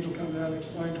 and the angel come down and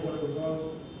explained to whatever it was.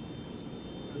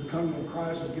 The coming of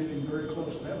Christ is getting very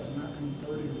close. That was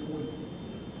 1930 or 40.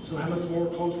 So how much more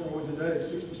closer are we today,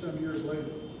 60-some years later?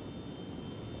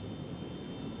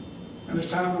 And it's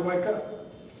time to wake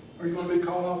up. Or you're going to be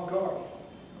caught off guard.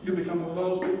 You become one of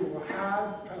those people who will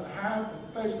try to hide from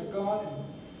the face of God and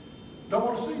don't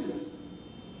want to see this.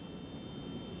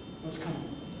 What's coming?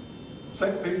 2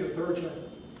 Peter, the 3rd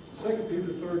chapter. 2 Peter,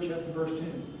 the 3rd chapter, verse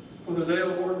 10. For the day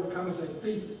of the Lord will come as a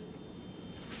thief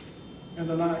in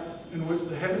the night, in which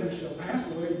the heavens shall pass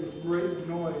away with great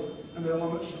noise, and the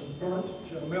elements shall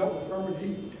melt with fervent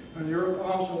heat, and the earth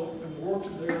also and the works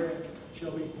therein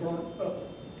shall be burnt up.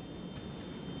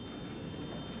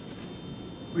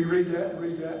 We read that,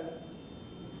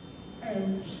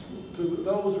 and to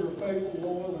those who are faithful,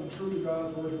 loyal, and true to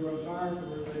God's word, who are desiring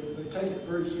for it, they take it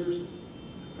very seriously.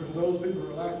 For those people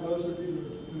who are lackluster, people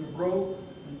who are growth,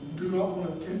 and do not want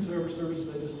to attend services,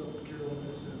 they just don't care what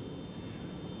that says.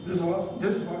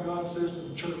 This is what God says to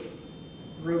the church.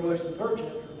 Revelation 3rd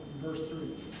chapter, verse 3.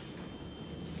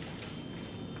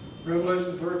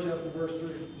 Revelation 3rd chapter, verse 3.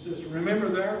 It says, remember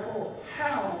therefore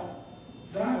how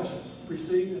thou hast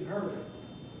received and heard.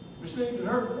 Received and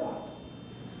heard what?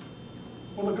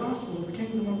 Well, the gospel of the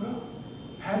kingdom of God.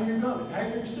 How you got it? How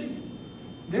you received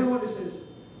it? Then what it says,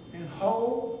 and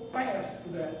hold fast to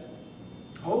that.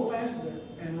 Hold fast to that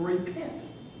and repent.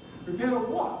 Repent of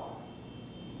what?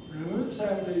 Remember the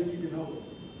Sabbath day to keep it holy.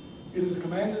 It is a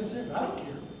commanded sin. I don't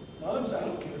care. A lot of them say, I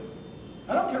don't care.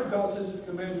 I don't care if God says it's a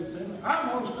commanded sin. I'm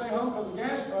going to stay home because the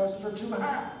gas prices are too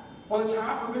high. Well, it's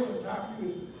high for me. It's high for you,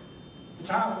 isn't it? It's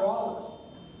high for all of us.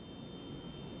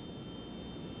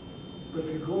 But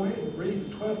if you go ahead and read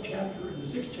the 12th chapter and the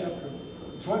 6th chapter,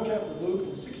 the 12th chapter of Luke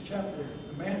and the 6th chapter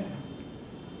of Matthew,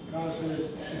 God says,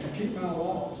 if you keep my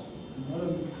laws, and one of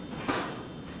them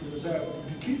is the Sabbath,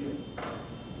 if you keep it,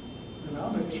 then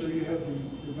I'll make sure you have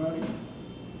the money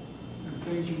and the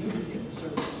things you need to get the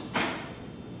services.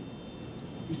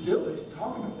 He's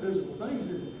talking about physical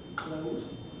things, clothes.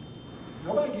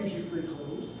 Nobody gives you free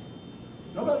clothes.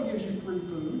 Nobody gives you free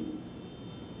food.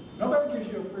 Nobody gives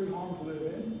you a free home to live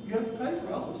in. You have to pay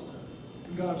for all this stuff.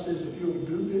 And God says, if you'll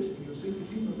do this, if you'll seek the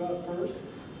kingdom of God first,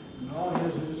 and all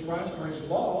his rights are his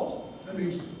laws, that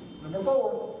means, number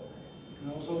 4,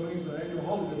 it also means the annual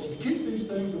holidays. If you keep these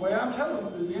things the way I'm telling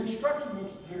you, the instruction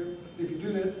books here, if you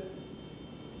do that,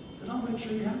 then I'll make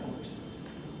sure you have all these things.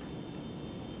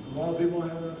 A lot of people don't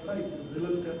have enough faith. They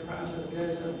look at that price of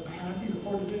gas and say, man, I can't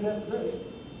afford to do that today.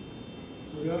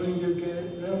 So they don't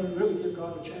even really give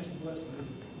God a chance to bless them.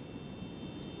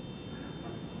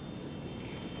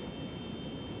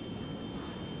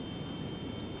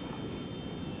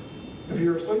 If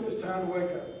you're asleep, it's time to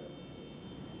wake up.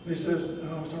 He says,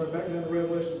 back down to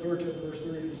Revelation 3, chapter verse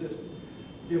 3, he says,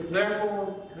 if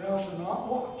therefore thou shalt not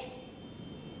watch,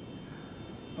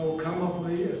 I will come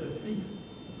upon thee as a thief,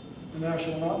 and thou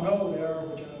shalt not know the hour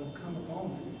which I will come upon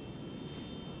thee.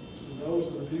 So those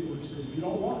are the people, he says, if you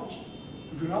don't watch,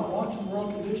 if you're not watching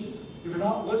world conditions, if you're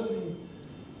not listening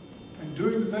and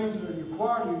doing the things that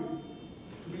require you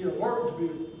to be alert, to be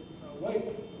awake,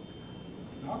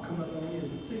 I'll come up on you as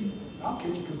a thief. I'll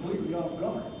catch you completely off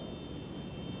guard.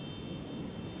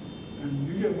 And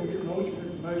you will get most of your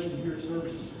information here at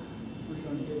services. That's where you're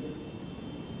going to get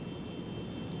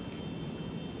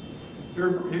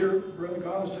it. Here, Brother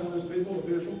God is telling his people of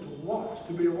Israel to watch,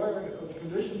 to be aware of the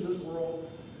conditions of this world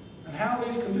and how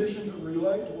these conditions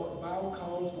relate to what the Bible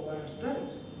calls the last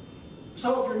days.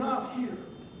 So if you're not here,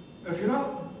 if you're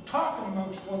not talking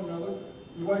amongst one another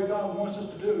the way God wants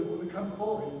us to do when we come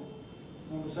before him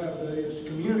on the Sabbath day, is to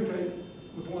communicate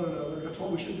with one another. That's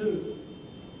what we should do.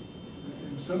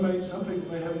 And some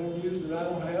people may have more news that I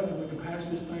don't have, and we can pass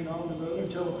this thing on to another and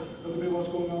tell other people what's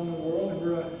going on in the world. And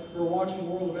we're watching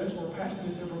world events, and we're passing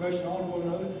this information on to one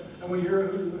another, and we hear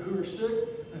who are sick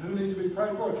and who needs to be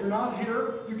prayed for. If you're not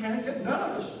here, you can't get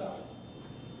none of this stuff.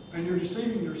 And you're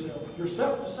deceiving yourself. You're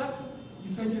self-deceptive.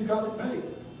 You think you've got it made.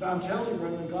 But I'm telling you,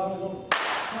 brethren, God's going to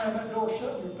slam that door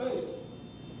shut in your face.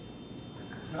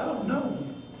 I don't know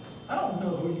you. I don't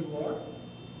know who you are.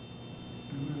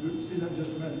 And we'll see that in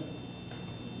just a minute.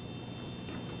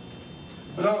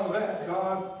 But all of that,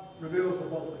 God reveals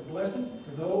both a blessing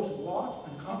for those who watch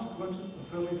and consequences of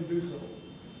failing to do so.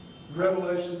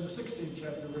 Revelation, the 16th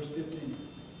chapter, verse 15.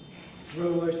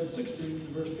 Revelation 16,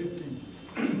 verse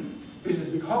 15. He says,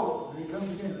 behold, here he comes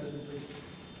again, as it says,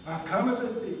 I come as a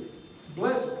thief.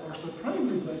 Blessed, or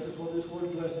supremely blessed, that's what this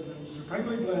word blessed means.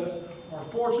 Supremely blessed, or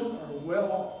fortunate, or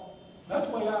well off. That's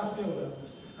the way I feel about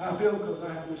this. I feel because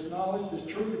I have this knowledge, this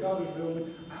truth that God has revealed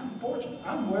me, I'm fortunate,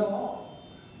 I'm well off.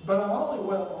 But I'm only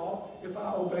well off if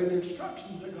I obey the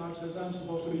instructions that God says I'm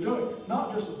supposed to be doing.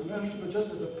 Not just as a minister, but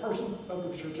just as a person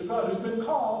of the Church of God who's been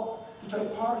called to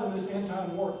take part in this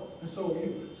end-time work. And so are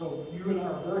you. So you and I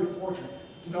are very fortunate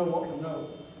to know what we know.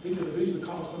 He could have easily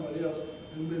called somebody else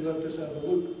and been left us out of the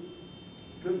loop.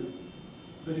 Couldn't he?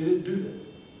 But he didn't do that.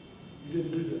 He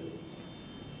didn't do that.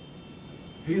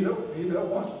 He that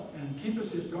watches and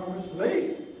keepeth his garments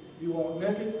lest he walk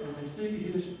naked and they see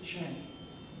his shame.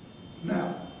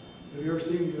 Now, have you ever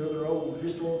seen the other old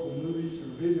historical movies or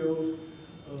videos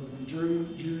of the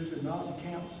Jews in Nazi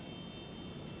camps?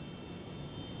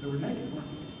 They were naked, weren't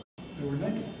they? They were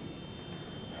naked.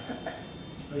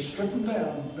 They stripped them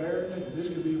down, bare naked. This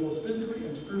could be both physically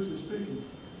and spiritually speaking.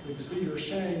 They could see your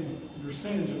shame, your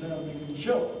sins are now being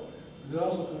shown. But it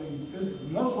also could be physical.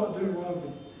 Notice what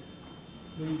Deuteronomy,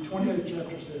 the 28th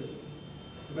chapter, says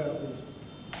about this.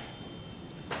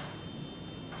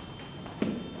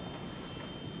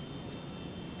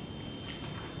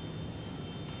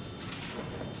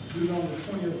 Deuteronomy, the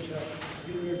 20th chapter.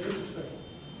 Get there just a second.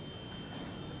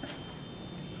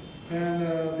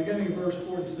 And beginning of verse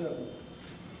 47.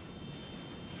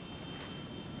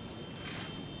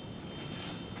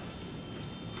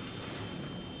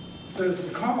 It says,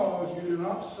 because you do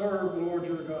not serve the Lord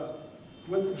your God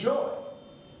with joy.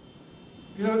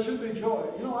 You know, it should be joy.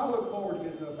 You know, I look forward to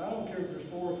getting up. I don't care if there's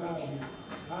 4 or 5 here.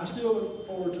 I still look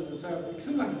forward to the Sabbath. It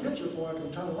seems like I can get here before I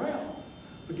can turn around.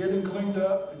 But getting cleaned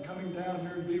up and coming down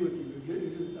here and be with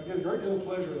you. I get a great deal of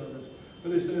pleasure out of this.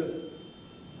 But it says,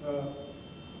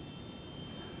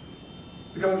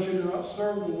 because you do not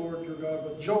serve the Lord your God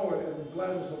with joy and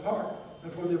gladness of heart,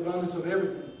 and for the abundance of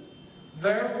everything.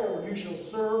 Therefore you shall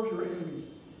serve your enemies,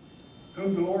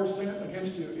 whom the Lord sent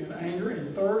against you in anger,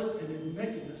 in thirst, and in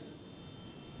nakedness,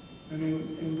 and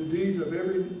in the deeds of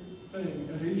everything.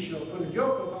 And he shall put a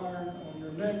yoke of iron on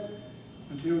your neck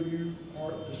until you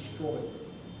are destroyed.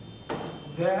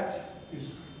 That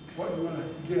is what you're going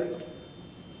to get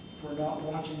for not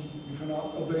watching, and for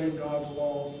not obeying God's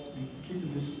laws and keeping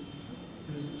his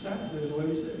Sabbath days the way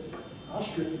he said. I'll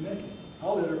strip you naked.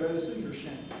 I'll let everybody see your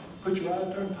shame. Put you right up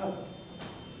there in public.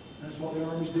 That's what the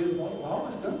armies did. Well, I've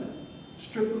always done that.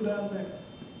 Strip them down there.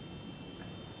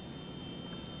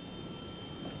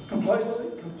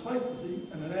 Complacency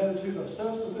and an attitude of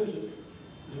self-sufficiency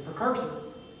is a precursor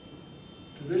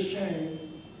to this shame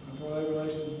of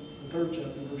Revelation, the 3rd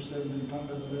chapter, verse 17, talking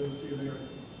about the devil, see there.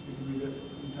 You can read that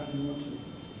anytime you want to.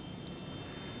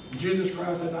 And Jesus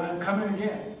Christ said, I am coming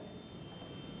again,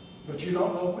 but you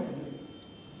don't know when, do you?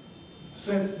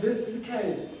 Since this is the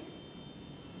case,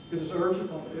 it is urgent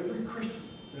on every Christian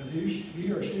that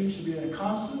he or she should be in a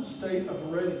constant state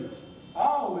of readiness,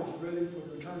 always ready for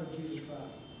the return of Jesus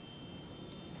Christ.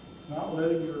 Not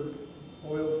letting your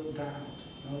oil down,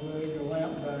 not letting your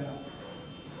lamp die out.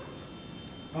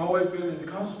 Always being in a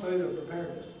constant state of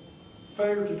preparedness.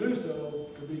 Failure to do so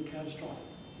could be catastrophic.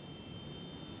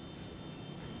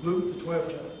 Luke the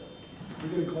 12th chapter. We're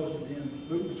getting close to the end.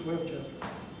 Luke the 12th chapter.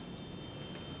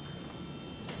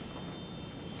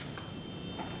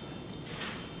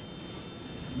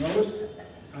 Notice,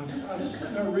 I just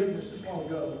sitting there reading this just a while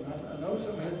ago, and I noticed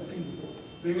something I hadn't seen before.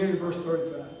 Beginning in verse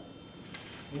 35.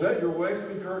 Let your wicks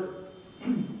be girded,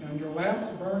 and your lamps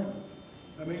burning.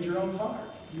 That means you're on fire.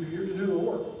 You're here to do the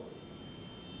work.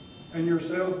 And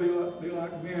yourselves be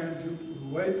like men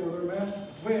who wait for their master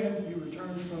when he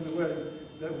returns from the wedding,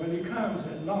 that when he comes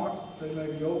and knocks, they may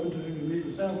be open to him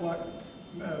immediately. It sounds like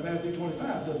Matthew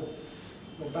 25, doesn't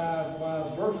it? The 5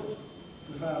 wise virgins,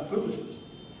 the 5 foolishness.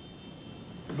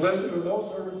 Blessed are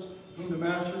those servants whom the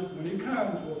master, when he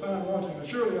comes, will find wanting. And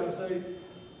surely I say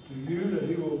to you that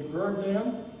he will gird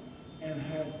them and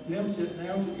have them sit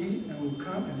down to eat, and will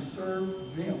come and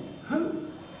serve them. Who?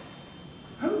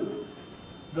 Who?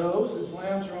 Those whose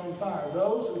lamps are on fire.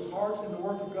 Those whose hearts in the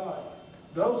work of God.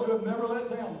 Those who have never let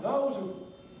down. Those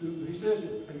who he says,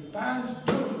 he finds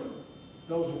doing.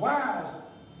 Those wise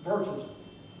virgins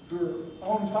who are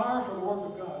on fire for the work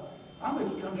of God. I'll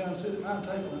make you come down and sit at my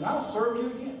table, and I'll serve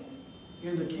you again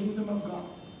in the kingdom of God.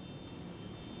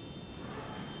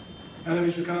 And if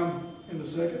he should come in the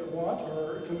 2nd watch,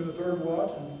 or come in the 3rd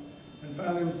watch, and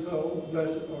find him so,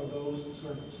 blessed are those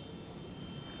servants.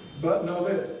 But know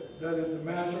this, that if the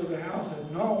master of the house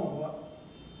had known what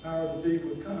hour the thief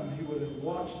would come, he would have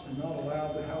watched and not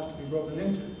allowed the house to be broken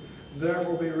into.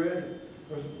 Therefore be ready,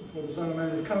 for the Son of Man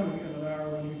is coming in an hour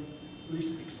when you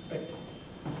least expect it.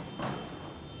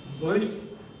 So at least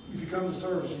if you come to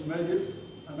service, you may get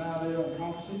an idea on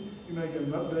prophecy. You may get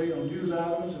an update on news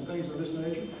items and things of this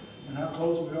nature, and how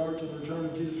close we are to the return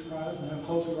of Jesus Christ, and how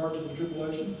close we are to the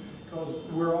tribulation, because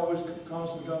we're always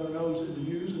constantly got our nose in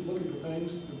the news and looking for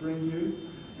things to bring you.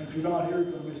 And if you're not here,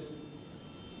 you're going to miss it.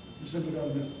 You're simply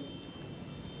going to miss it.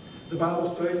 The Bible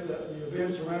states that the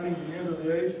events surrounding the end of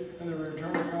the age and the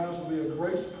return of Christ will be a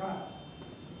great surprise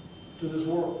to this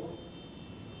world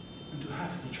and to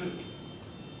half the church.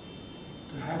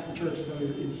 To half the church is going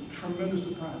to be a tremendous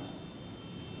surprise.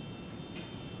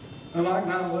 Unlike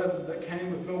 9/11 that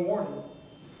came with no warning,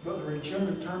 but the return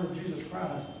of Jesus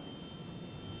Christ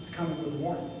is coming with a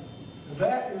warning.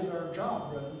 That is our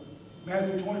job, brethren.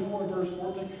 Matthew 24, verse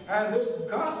 14. And this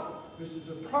gospel, this is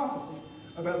a prophecy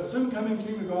about the soon coming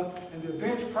kingdom of God and the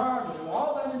events prior to it.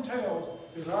 All that entails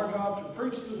is our job to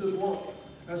preach to this world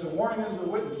as a warning and as a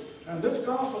witness. And this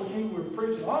gospel of the kingdom will be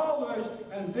preached in all the nations,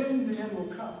 and then the end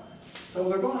will come. So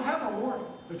they're going to have a warning.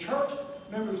 The church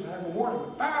members have a warning.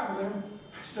 5 of them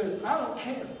says, I don't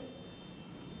care.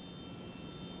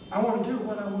 I want to do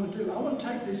what I want to do. I want to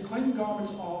take these clean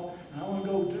garments off, and I want to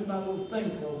go do my little thing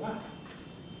for a while.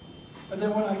 And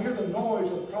then when I hear the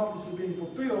noise of the prophecy being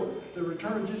fulfilled, the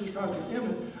return of Jesus Christ is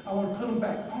imminent, I want to put them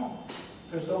back on,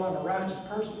 as though I'm a righteous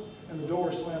person, and the door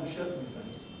is slammed shut in my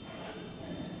face.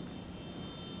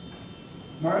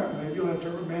 Mark, maybe you'll have to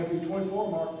turn to Matthew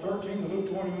 24, Mark 13, and Luke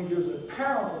 21 gives a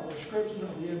powerful description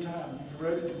of the end time. If you've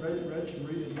read it, you can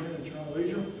read it again at your own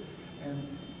leisure.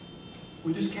 And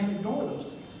we just can't ignore those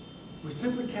things. We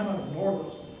simply cannot ignore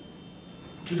those things.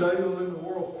 Today we live in a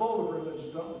world full of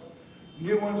religions, don't we?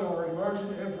 New ones are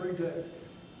emerging every day.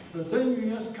 The thing you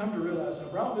have to come to realize, I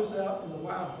brought this out in the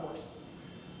Wild Horse,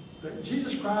 that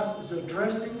Jesus Christ is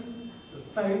addressing the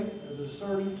faith as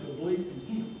asserting to belief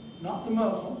in Him, not the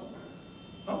Muslims,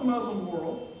 not the Muslim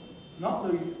world,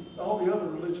 not all the other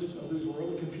religions of this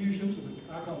world, the Confucians and the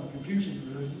I call them Confucian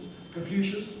religions.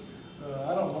 Confucius,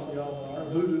 I don't know what they all are,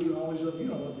 voodoo and all these other, you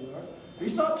know what they are.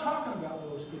 He's not talking about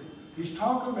those people. He's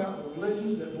talking about the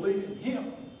religions that believe in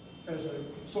him as a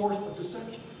source of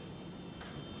deception.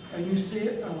 And you see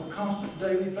it on a constant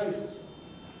daily basis.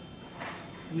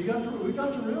 And we've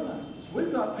got to realize this.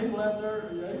 We've got people out there,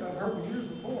 I've heard years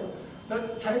before,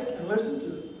 that take and listen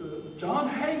to John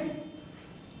Hagee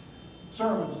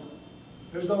sermons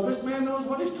as though this man knows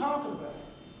what he's talking about.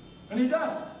 And he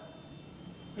doesn't.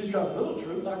 He's got a little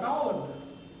truth, like all of them.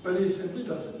 But he simply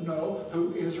doesn't know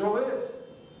who Israel is.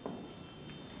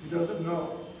 He doesn't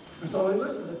know. And so they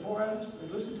listen, they pour out,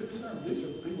 they listen to his sermon. These are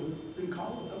people who've been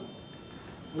called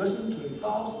to listen to a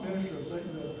false minister of Satan.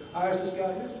 I asked this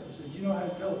guy yesterday, I said, do you know how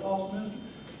to tell a false minister?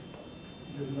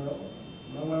 He said, no.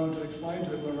 I went on to explain to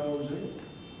him what I was in.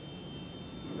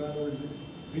 What I was in.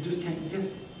 He just can't get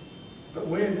it. But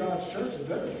we in God's church are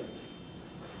better get it.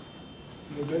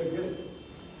 We better get it.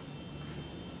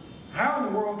 How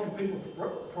in the world can people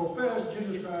profess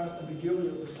Jesus Christ and be guilty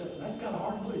of deception? That's kind of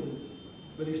hard to believe.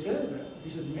 But he says that. He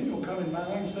says, many will come in my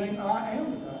name saying, I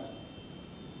am the Christ.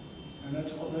 And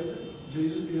that's what they do.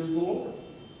 Jesus is the Lord.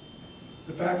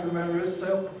 The fact of the matter is,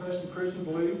 self-professing Christians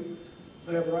believe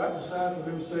they have the right to decide for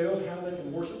themselves how they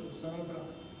can worship the Son of God.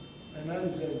 And that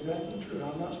is exactly true.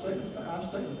 I'm not stating I'm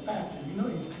stating the fact. And you know,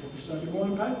 you get your Sunday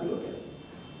morning paper, look at it.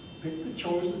 Pick the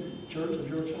choice of the church of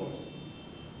your choice.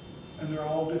 And they're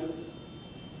all different.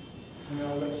 And they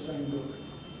all got the same book.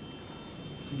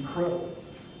 It's incredible.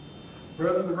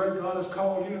 Brethren, the great God has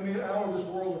called you and me out of this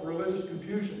world of religious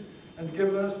confusion and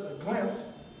given us a glimpse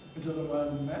into the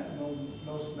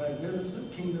most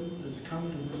magnificent kingdom that is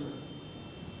coming to this earth.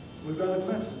 We've got a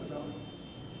glimpse of it, don't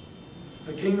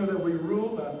we? A kingdom that we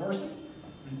rule by mercy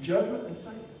and judgment and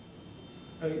faith.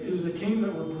 It is a kingdom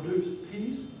that will produce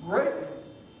peace, great peace,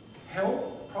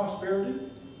 health, prosperity,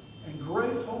 and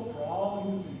great hope for all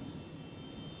human beings.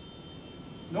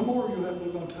 No more you'll have to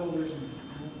look on television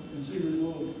and see these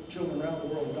little children around the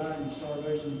world dying of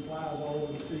starvation, flies all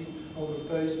over the feet, over the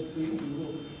face and feet, and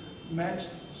little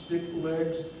matchstick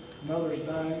legs, mothers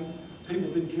dying, people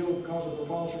being killed because of the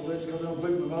false religion, because they don't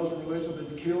believe in the Muslim religion, they've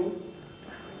been killed.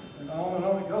 And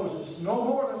on it goes. It's no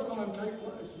more that's going to take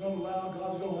place. God's going to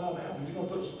allow it to happen. He's going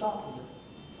to put a stop to it.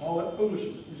 All that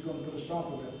foolishness, he's going to put a stop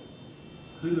to it.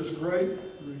 Through this great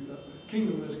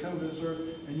kingdom that's come to this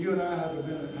earth, and you and I have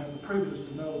the privilege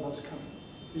to know what's coming.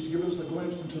 He's given us a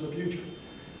glimpse into the future.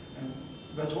 And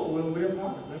that's what we'll be a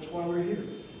part of. That's why we're here.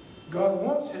 God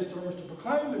wants his servants to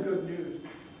proclaim the good news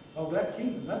of that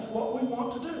kingdom. That's what we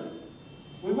want to do.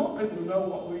 We want people to know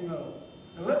what we know.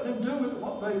 And let them do with it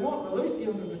what they want, but at least give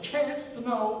them a chance to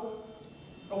know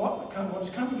what's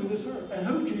coming to this earth and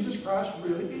who Jesus Christ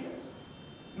really is.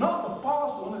 Not the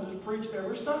false one that is preached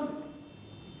every Sunday.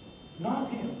 Not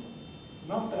him.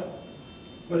 Not that one.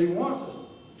 But he wants us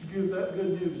to give that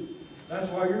good news. That's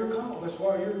why you're called. That's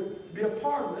why you're to be a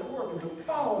part of that work and to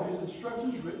follow his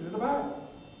instructions written in the Bible.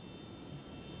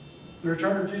 The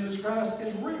return of Jesus Christ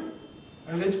is real.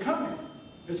 And it's coming.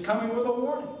 It's coming with a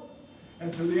warning.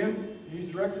 And to the end,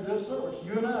 he's directed this service.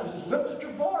 You and I, he says, lift up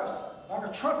your voice like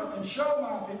a trumpet and show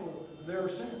my people their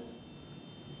sins.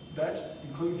 That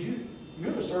includes you.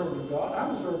 You're the servant of God.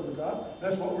 I'm the servant of God.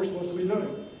 That's what we're supposed to be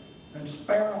doing. And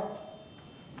spare not.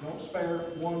 Don't spare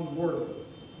one word.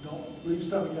 Don't leave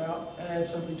something out and add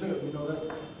something to it. You know,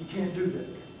 you can't do that.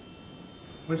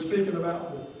 When speaking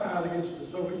about the fight against the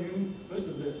Soviet Union,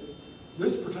 listen to this.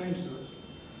 This pertains to us.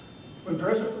 When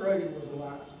President Reagan was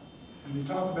alive, and he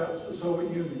talked about the Soviet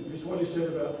Union, this is what he said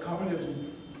about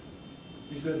communism.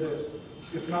 He said this,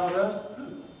 if not us,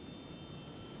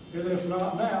 who? And if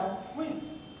not now, when?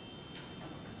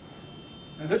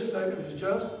 And this statement is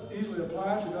just easily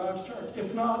applied to God's church.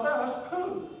 If not us,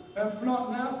 who? And if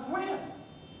not now, when?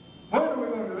 When are we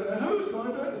going to do it? And who's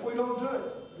going to do it if we don't do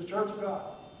it? The Church of God.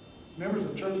 Members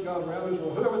of the Church of God around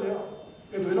Israel, whoever they are.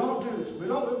 If we don't do this, if we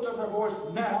don't lift up our voice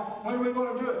now, when are we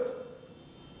going to do it?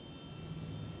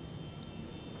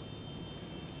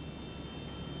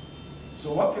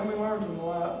 So what can we learn from the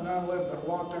 9/11 that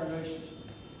rocked our nations?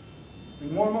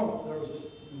 In one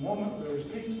moment, there was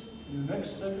peace. In the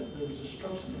next second, there was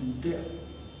destruction and death.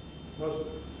 Wasn't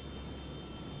it?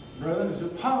 Brethren, is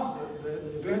it possible that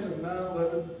the events of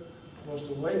 9/11 was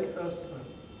to wake us up,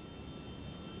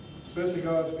 especially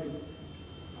God's people,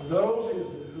 of those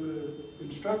who are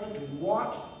instructed to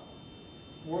watch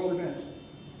world events?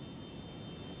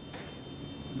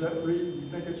 Is that the reason you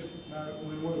think it's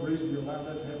one of the reasons you allow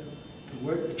that to happen? To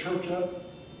wake the church up?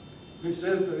 It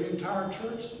says the entire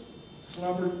church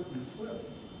slumbered and slept.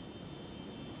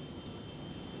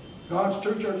 God's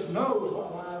true church knows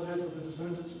what lies ahead for the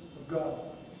descendants of God.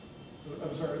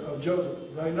 of Joseph.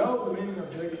 They know the meaning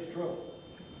of Jacob's trouble.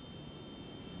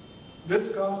 This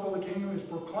gospel of the kingdom is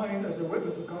proclaimed as a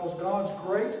witness because God's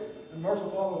great and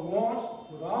merciful Father wants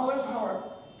with all his heart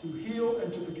to heal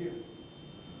and to forgive.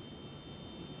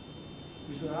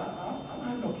 He said, I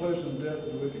have no pleasure in the death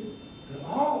of the wicked, that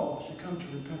all should come to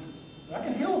repentance. I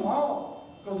can heal them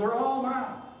all, because they're all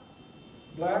mine.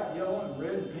 Black, yellow, and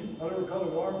red, and pink, whatever color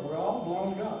they are, we all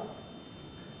belong to God.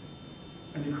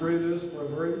 And he created us for a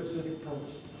very specific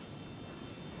purpose.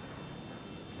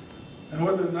 And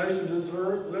whether the nations of this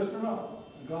earth listen or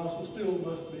not, the gospel still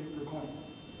must be proclaimed.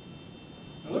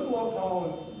 Now look at what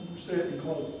Paul said in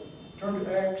closing. Turn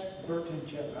to Acts 13th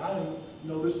chapter. I didn't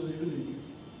know this was even in here.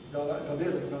 If I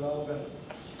did, I forgot all about it.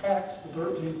 Acts, the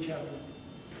 13th chapter.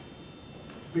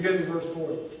 Beginning verse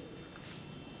 40.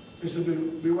 He said,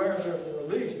 beware therefore, at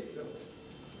least, that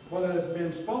what has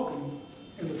been spoken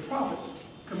in the prophets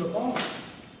come upon you.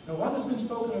 Now, what has been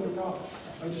spoken in the prophets?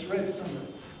 I just read it somewhere.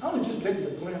 I only just gave you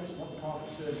a glimpse of what the prophet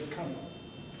said is coming.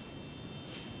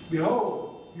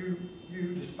 Behold, you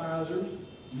despisers,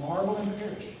 marvel and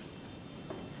perish.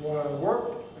 For I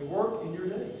work in your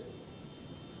days.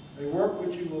 A work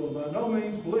which you will by no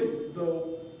means believe,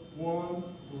 though one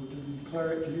were to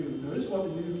declare it to you. Now, this is what the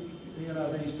new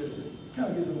NIV says. It kind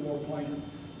of gives it a more plain.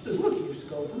 It says, look, you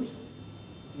scoffers,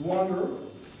 wanderers,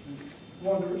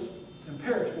 and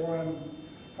perish, for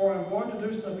I'm going to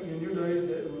do something in your days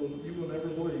that you will never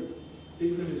believe,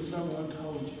 even if someone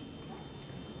told you.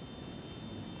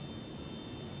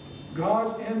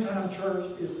 God's end-time church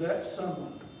is that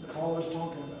someone that Paul is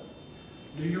talking about.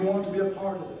 Do you want to be a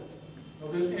part of it?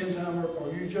 Of this end-time work? Or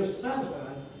are you just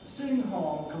satisfied, sitting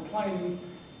home, complaining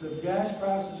that gas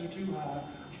prices are too high,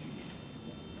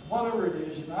 whatever it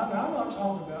is? And I'm not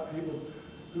talking about people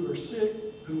who are sick,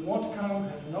 who want to come,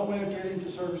 have no way of getting to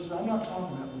services. I'm not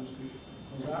talking about those people.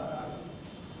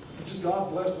 Because just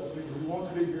God bless those people who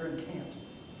want to be here and can't.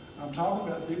 I'm talking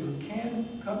about people who can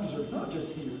come to service, not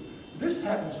just here. This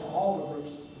happens to all the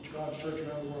groups of God's church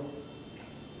around the world.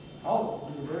 All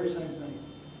of them do the very same thing.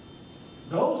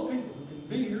 Those people who can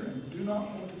be here and do not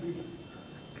want to be here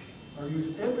or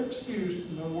use every excuse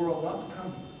in the world not to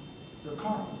come here. They're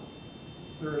carnal.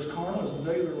 They're as carnal as the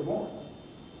day they were born.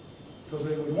 Because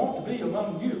they would want to be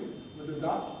among you, but they're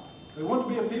not. They want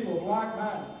to be a people of like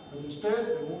mind, but instead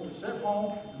they want to sit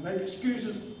home and make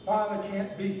excuses why they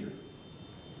can't be here.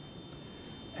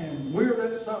 And we're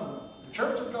that someone. The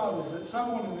Church of God is that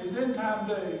someone in these end-time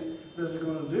days that is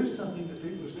going to do something that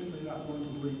people are simply not going to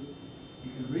believe.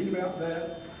 You can read about that,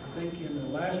 I think, in the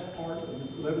last part of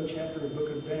the 11th chapter of the book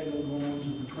of Daniel, going on to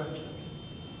the 12th chapter.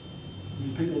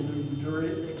 These people do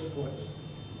great exploits.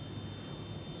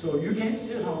 So you can't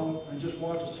sit home and just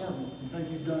watch a sermon and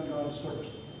think you've done God's service.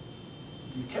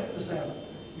 You've kept the Sabbath.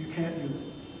 You can't do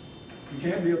it. You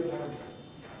can't be a part of it.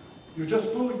 You're just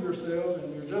fooling yourselves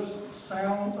and you're just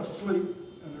sound asleep.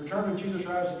 And the return of Jesus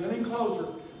Christ is getting closer,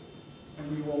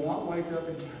 and you will not wake up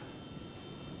in time.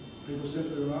 People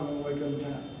simply are not going to wake up in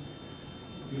time.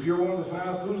 If you're one of the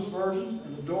 5 foolish virgins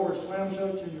and the door is slammed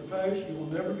shut in your face, you will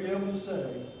never be able to say,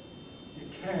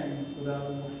 it came without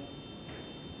a warning.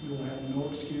 You will have no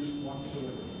excuse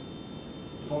whatsoever.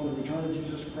 Upon the return of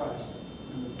Jesus Christ,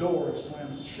 and the door is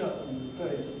slammed shut in your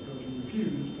face because you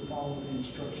refuse to follow the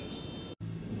instructions.